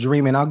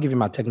dreaming, I'll give you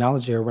my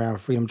technology around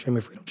freedom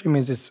dreaming. Freedom dreaming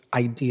is this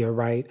idea,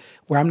 right,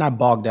 where I'm not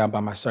bogged down by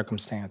my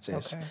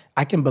circumstances. Okay.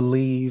 I can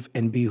believe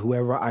and be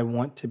whoever I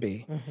want to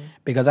be.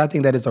 Because I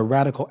think that it's a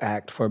radical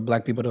act for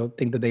Black people to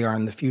think that they are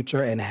in the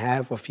future and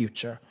have a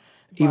future.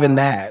 Wow. Even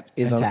that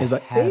is a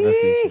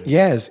future.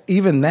 Yes,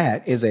 even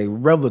that is a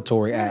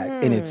revelatory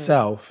act in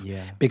itself.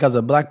 Yeah. Because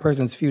a Black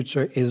person's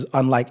future is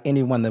unlike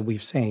anyone that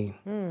we've seen.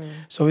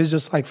 So it's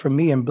just for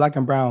me and Black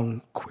and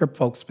brown queer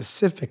folks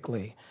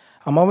specifically,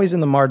 I'm always in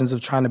the margins of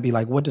trying to be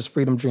what does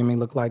freedom dreaming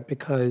look like?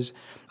 Because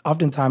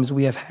oftentimes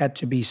we have had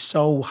to be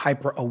so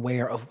hyper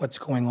aware of what's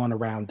going on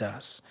around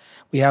us.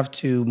 We have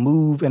to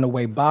move in a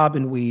way, bob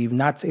and weave,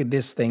 not say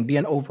this thing, be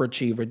an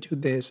overachiever, do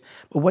this.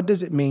 But what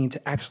does it mean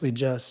to actually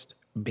just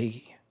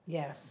be?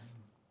 Yes.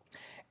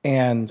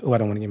 And, I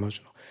don't want to get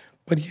emotional.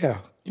 But yeah,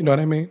 you know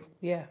what I mean?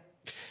 Yeah.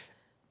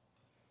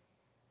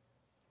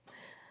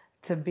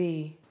 To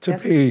be. To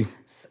be.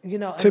 You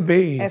know, to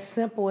be. As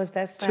simple as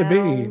that sounds.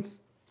 To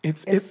be.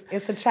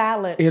 It's a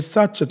challenge. It's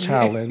such a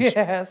challenge.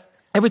 Yes.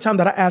 Every time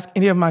that I ask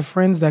any of my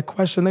friends that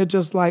question, they're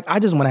just like, I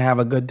just want to have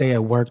a good day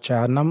at work,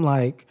 child. And I'm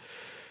like,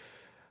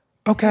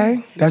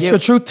 okay, that's your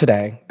truth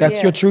today.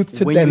 That's your truth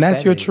today, and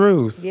that's your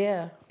truth.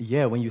 Yeah.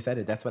 Yeah, when you said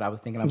it, that's what I was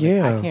thinking. Like,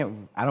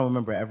 I don't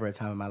remember ever a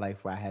time in my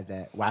life where I had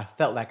that, where I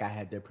felt like I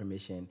had the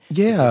permission to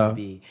just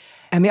be.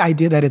 And the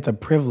idea that it's a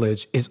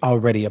privilege is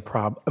already a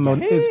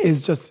problem.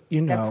 It's just,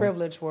 That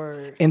privilege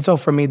word. And so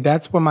for me,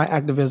 that's where my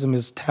activism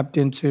is tapped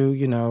into,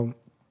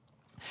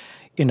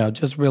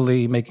 just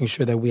really making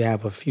sure that we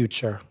have a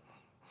future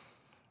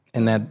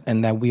and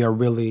that we are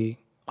really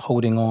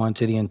holding on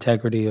to the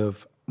integrity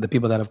of the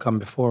people that have come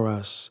before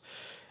us,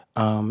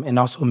 and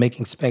also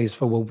making space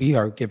for what we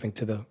are giving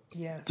to the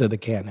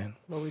canon.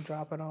 What we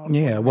dropping off.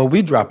 Yeah, what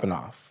we dropping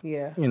off.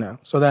 Yeah.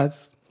 So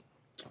that's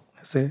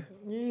it.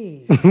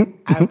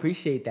 I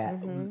appreciate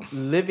that.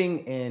 Living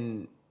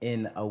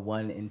in a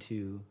 1 and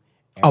 2.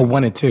 Oh,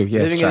 1 and 2,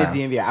 yes. Living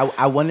in the DMV.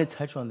 I want to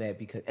touch on that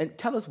because, and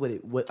tell us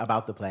what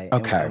about the play.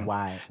 Okay. And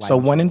why so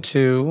 1 and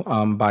 2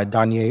 by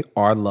Danye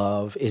R.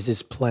 Love is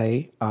this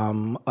play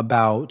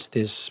about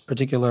this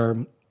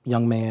particular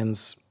young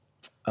man's.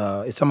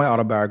 It's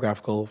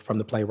semi-autobiographical from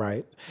the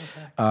playwright.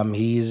 Okay.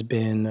 He's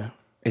been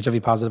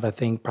HIV positive, I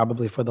think,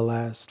 probably for the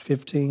last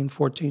 15,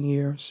 14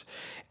 years.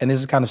 And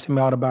this is kind of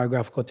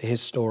semi-autobiographical to his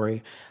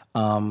story.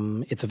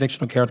 It's a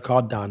fictional character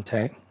called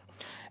Dante.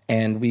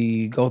 And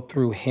we go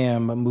through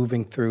him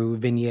moving through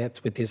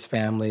vignettes with his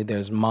family.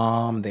 There's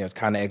mom, there's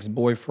kind of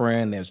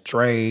ex-boyfriend, there's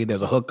trade,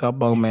 there's a hookup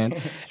moment.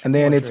 And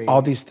then it's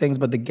all these things.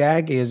 But the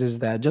gag is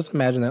that just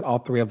imagine that all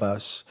three of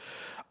us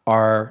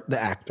are the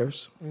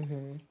actors.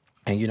 Mm-hmm.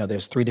 And,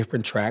 there's 3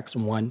 different tracks,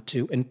 1,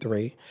 2, and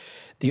 3.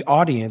 The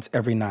audience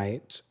every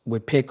night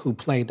would pick who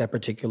played that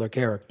particular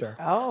character.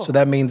 Oh. So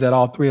that means that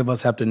all 3 of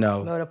us have to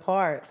know the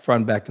parts.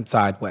 Front, back, and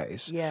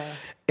sideways. Yeah.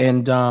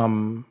 And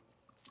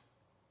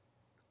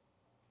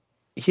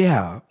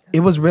it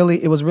was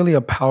really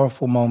a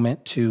powerful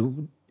moment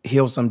to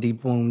heal some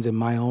deep wounds in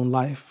my own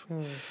life.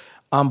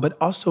 But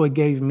also it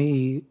gave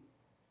me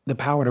the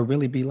power to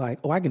really be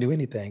like, I can do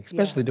anything,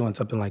 especially doing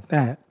something like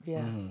that.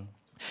 Yeah.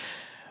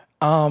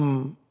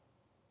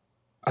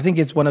 I think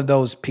it's one of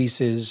those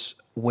pieces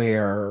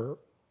where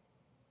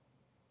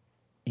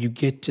you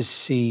get to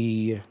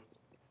see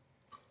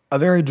a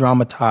very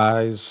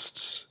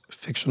dramatized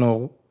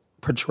fictional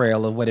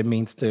portrayal of what it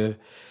means to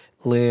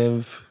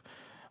live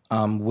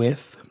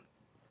with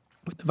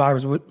the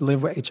virus,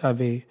 live with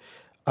HIV.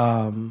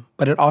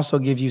 But it also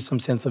gives you some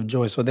sense of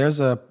joy. So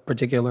there's a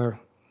particular,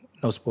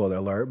 no spoiler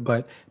alert,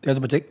 but there's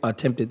a particular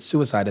attempted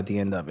suicide at the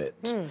end of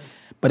it.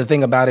 But the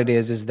thing about it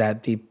is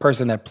that the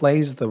person that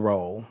plays the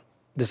role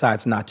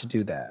decides not to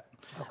do that.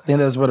 Okay. I think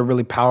that's what a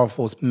really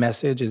powerful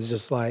message is.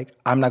 Just like,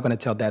 I'm not going to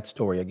tell that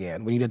story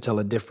again. We need to tell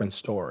a different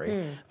story.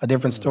 A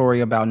different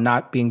story about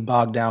not being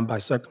bogged down by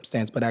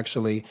circumstance, but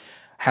actually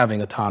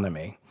having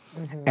autonomy.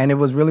 Mm-hmm. And it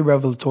was really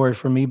revelatory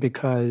for me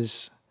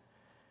because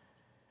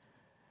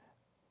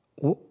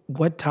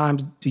what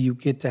times do you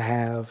get to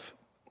have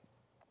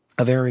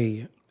a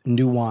very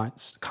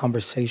nuanced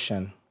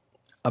conversation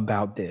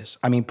about this?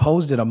 I mean,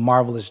 Pose did a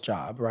marvelous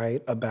job,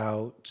 right,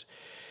 about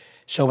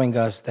showing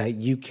us that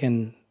you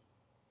can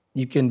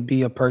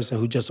be a person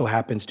who just so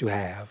happens to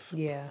have.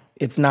 Yeah.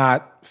 It's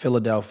not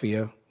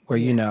Philadelphia where,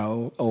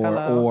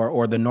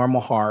 or the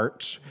Normal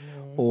Heart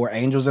or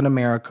Angels in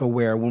America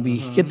where when we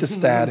hit the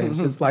status,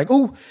 it's like,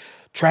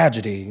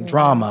 tragedy,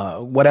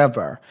 drama,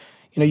 whatever.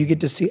 You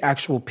get to see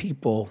actual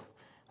people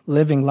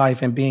living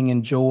life and being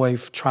in joy,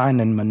 trying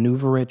to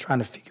maneuver it, trying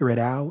to figure it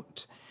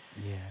out.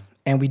 Yeah.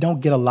 And we don't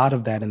get a lot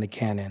of that in the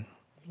canon.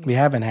 We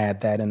haven't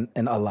had that in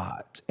a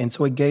lot. And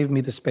so it gave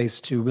me the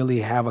space to really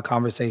have a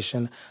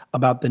conversation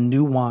about the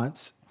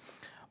nuanced,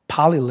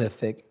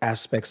 polythic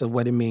aspects of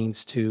what it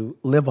means to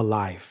live a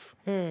life,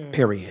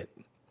 period.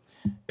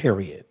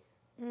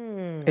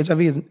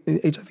 HIV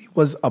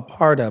was a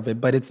part of it,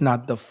 but it's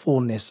not the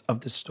fullness of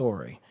the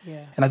story.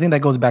 Yeah. And I think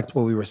that goes back to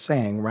what we were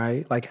saying,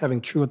 right? Like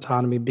having true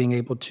autonomy, being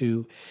able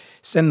to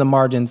send the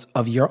margins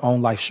of your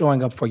own life,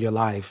 showing up for your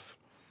life.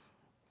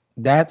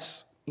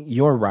 That's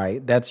your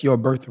right. That's your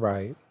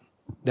birthright.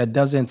 That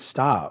doesn't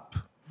stop.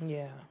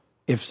 Yeah.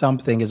 If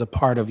something is a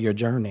part of your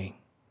journey.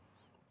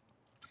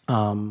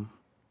 And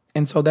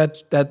so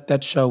that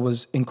show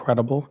was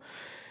incredible.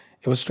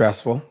 It was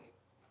stressful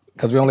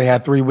because we only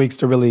had 3 weeks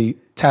to really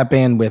tap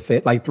in with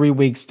it, like 3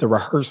 weeks to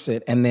rehearse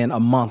it and then a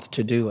month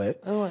to do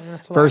it.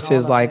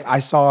 Versus I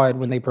saw it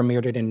when they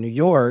premiered it in New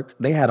York.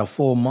 They had a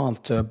full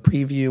month to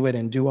preview it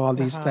and do all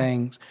these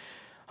things.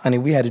 honey,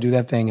 we had to do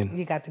that thing and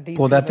You got the DC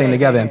pull that thing version.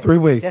 together in 3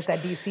 weeks. Just that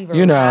DC version.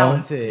 You know,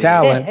 Talented.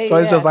 talent. So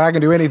it's just like I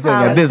can do anything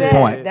at this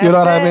point. You know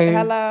what I mean?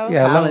 Hello.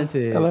 Yeah,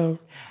 Talented. Hello.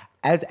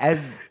 As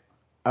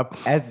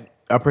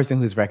a person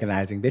who's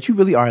recognizing that you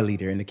really are a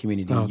leader in the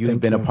community, Oh, you have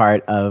thank been you. a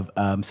part of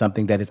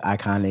something that is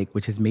iconic,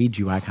 which has made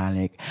you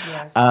iconic.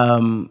 Yes.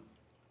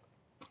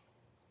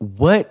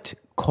 What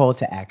call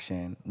to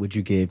action would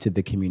you give to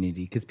the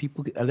community? Because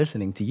people are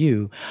listening to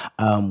you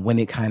when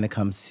it kind of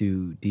comes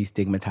to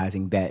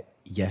destigmatizing that,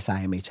 yes,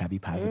 I am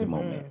HIV positive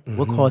moment.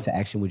 What call to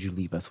action would you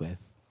leave us with?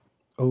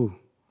 Oh,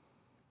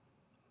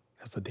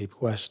 that's a deep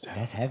question.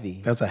 That's heavy.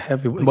 That's a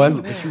heavy one. But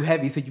you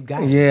heavy, so you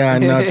got it. Yeah, I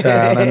know,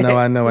 child. I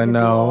know. can do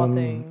all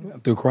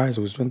things. Through Christ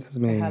who strengthens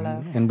me.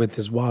 Hello. And with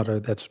his water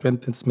that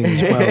strengthens me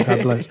as well.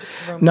 God bless.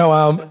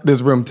 No,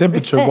 this room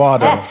temperature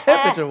water.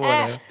 Temperature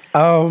water.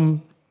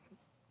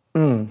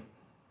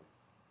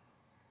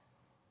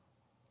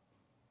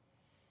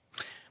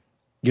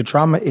 Your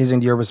trauma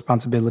isn't your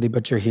responsibility,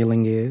 but your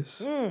healing is.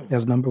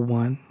 That's number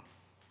one.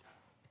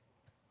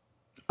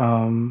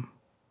 I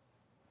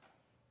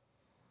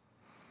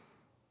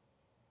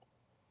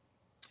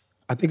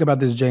think about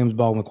this James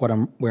Baldwin quote.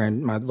 I'm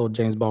wearing my little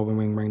James Baldwin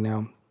ring right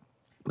now.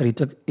 But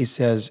he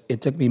says,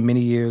 it took me many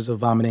years of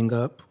vomiting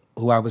up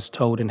who I was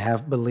told and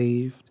have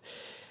believed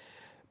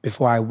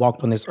before I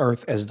walked on this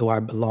earth as though I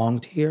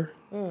belonged here.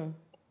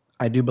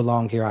 I do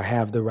belong here. I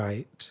have the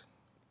right.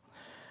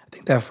 I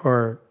think that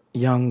for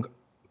young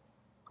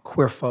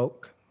queer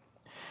folk,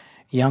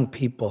 young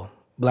people,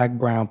 black,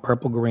 brown,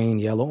 purple, green,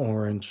 yellow,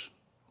 orange,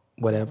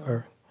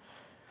 whatever,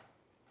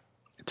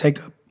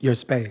 take up your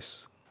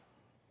space.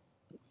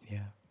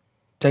 Yeah.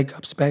 Take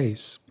up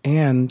space.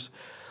 And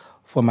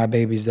for my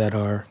babies that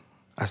are,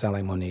 I sound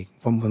like Monique,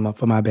 for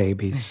my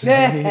babies.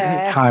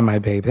 Hi, my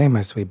baby. Hey,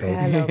 my sweet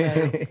babies.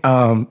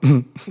 Hello,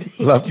 baby.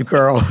 Love you,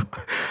 girl.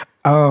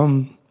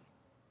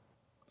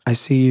 I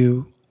see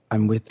you.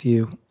 I'm with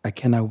you. I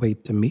cannot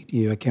wait to meet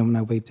you. I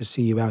cannot wait to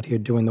see you out here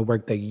doing the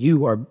work that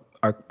you are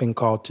being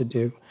called to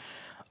do.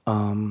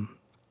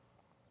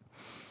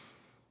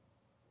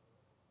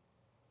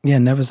 Yeah,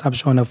 never stop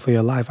showing up for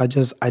your life. I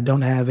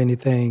don't have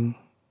anything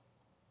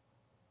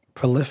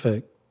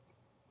prolific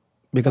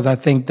because I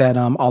think that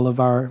all of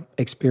our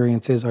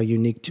experiences are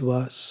unique to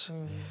us.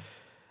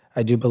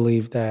 I do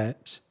believe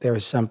that there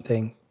is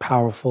something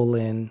powerful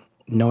in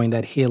knowing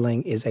that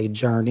healing is a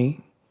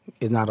journey,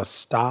 is not a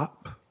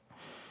stop.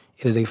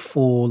 It is a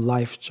full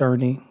life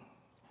journey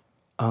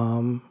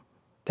that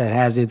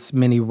has its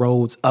many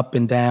roads up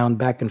and down,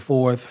 back and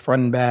forth,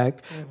 front and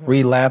back,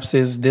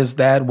 relapses, this,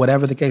 that,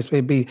 whatever the case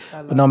may be.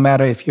 But no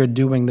matter if you're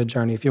doing the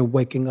journey, if you're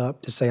waking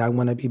up to say, I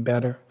want to be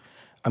better,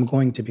 I'm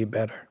going to be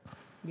better.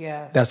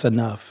 Yes. That's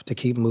enough to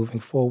keep moving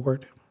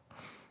forward.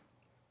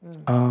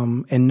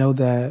 And know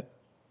that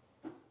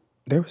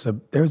there's a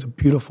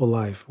beautiful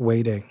life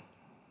waiting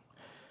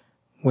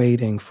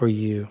for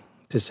you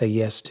to say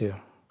yes to.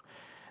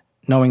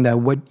 Knowing that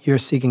what you're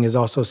seeking is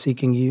also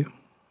seeking you.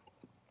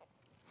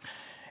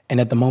 And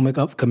at the moment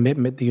of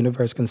commitment, the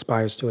universe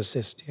conspires to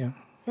assist you.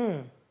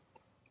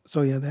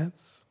 So yeah,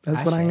 that's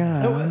what I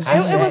got. It was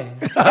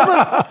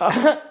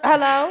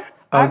hello.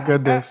 Oh,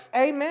 goodness.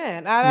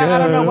 Amen. I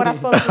don't know what I'm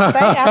supposed to say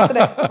after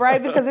that,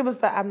 right? Because it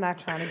was I'm not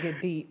trying to get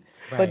deep.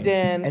 Right. But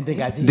then and they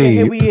got Deep.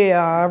 here we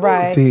are,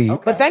 right? Deep.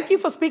 But thank you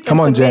for speaking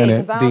Come on, to me, Janet.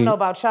 because I don't Deep. know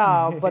about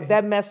y'all, but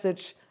that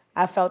message,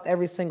 I felt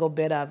every single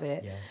bit of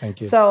it. Yeah. Thank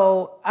you.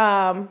 So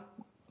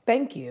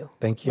thank you.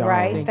 Thank y'all.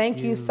 Right? Thank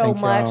you so Thank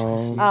much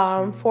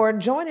y'all. for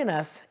joining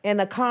us in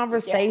a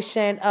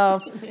conversation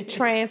of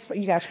transfer.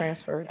 You got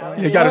transferred, though.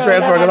 You got to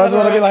transfer because I just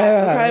want to be like,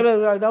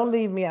 ah. Don't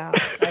leave me out.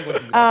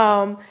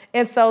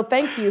 And so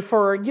thank you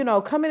for,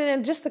 coming in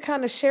and just to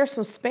kind of share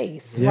some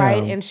space, Yeah.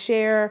 right? And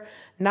share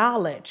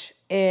knowledge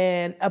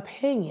and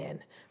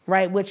opinion,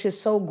 right? Which is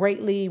so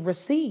greatly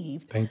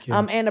received. Thank you.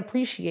 And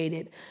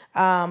appreciated.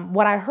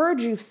 What I heard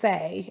you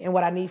say and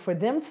what I need for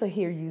them to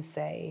hear you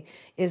say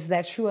is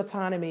that true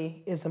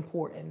autonomy is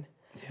important.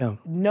 Yeah.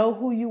 Know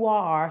who you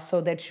are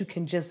so that you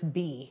can just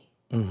be,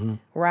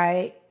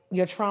 right?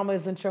 Your trauma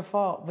isn't your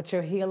fault, but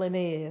your healing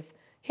is.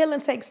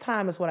 Healing takes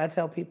time is what I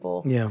tell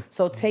people. Yeah.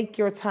 So take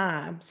your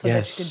time so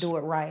that you can do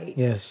it right.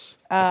 Yes.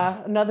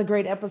 Another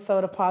great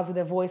episode of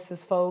Positive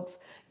Voices, folks.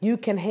 You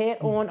can head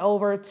on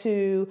over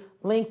to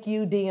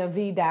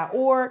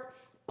linkudmv.org.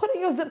 Put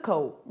in your zip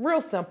code. Real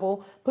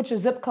simple. Put your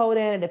zip code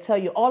in and it'll tell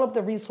you all of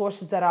the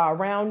resources that are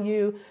around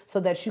you so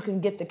that you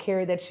can get the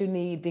care that you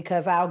need,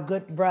 because our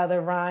good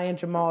brother, Ryan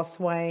Jamaal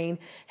Swain,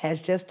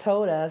 has just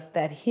told us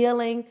that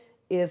healing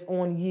is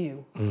on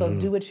you. So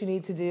do what you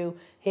need to do.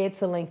 Head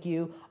to Link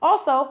You.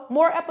 Also,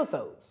 more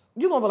episodes.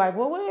 You're going to be like,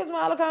 well, where's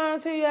Malachi and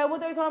T at?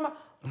 What they talking about?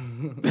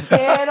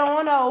 Head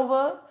on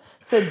over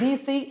to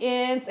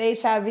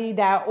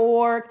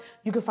dcenshiv.org.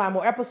 You can find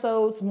more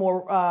episodes,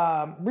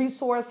 more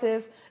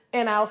resources,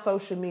 and our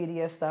social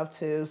media stuff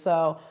too.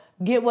 So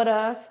get with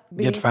us.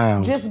 Get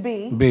found. Just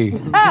be. Be.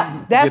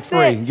 That's Get free.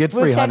 it. Get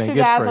We'll free, catch honey. you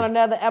Get guys free. on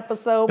another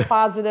episode,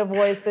 Positive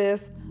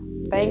Voices.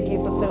 Thank you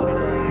for tuning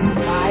in.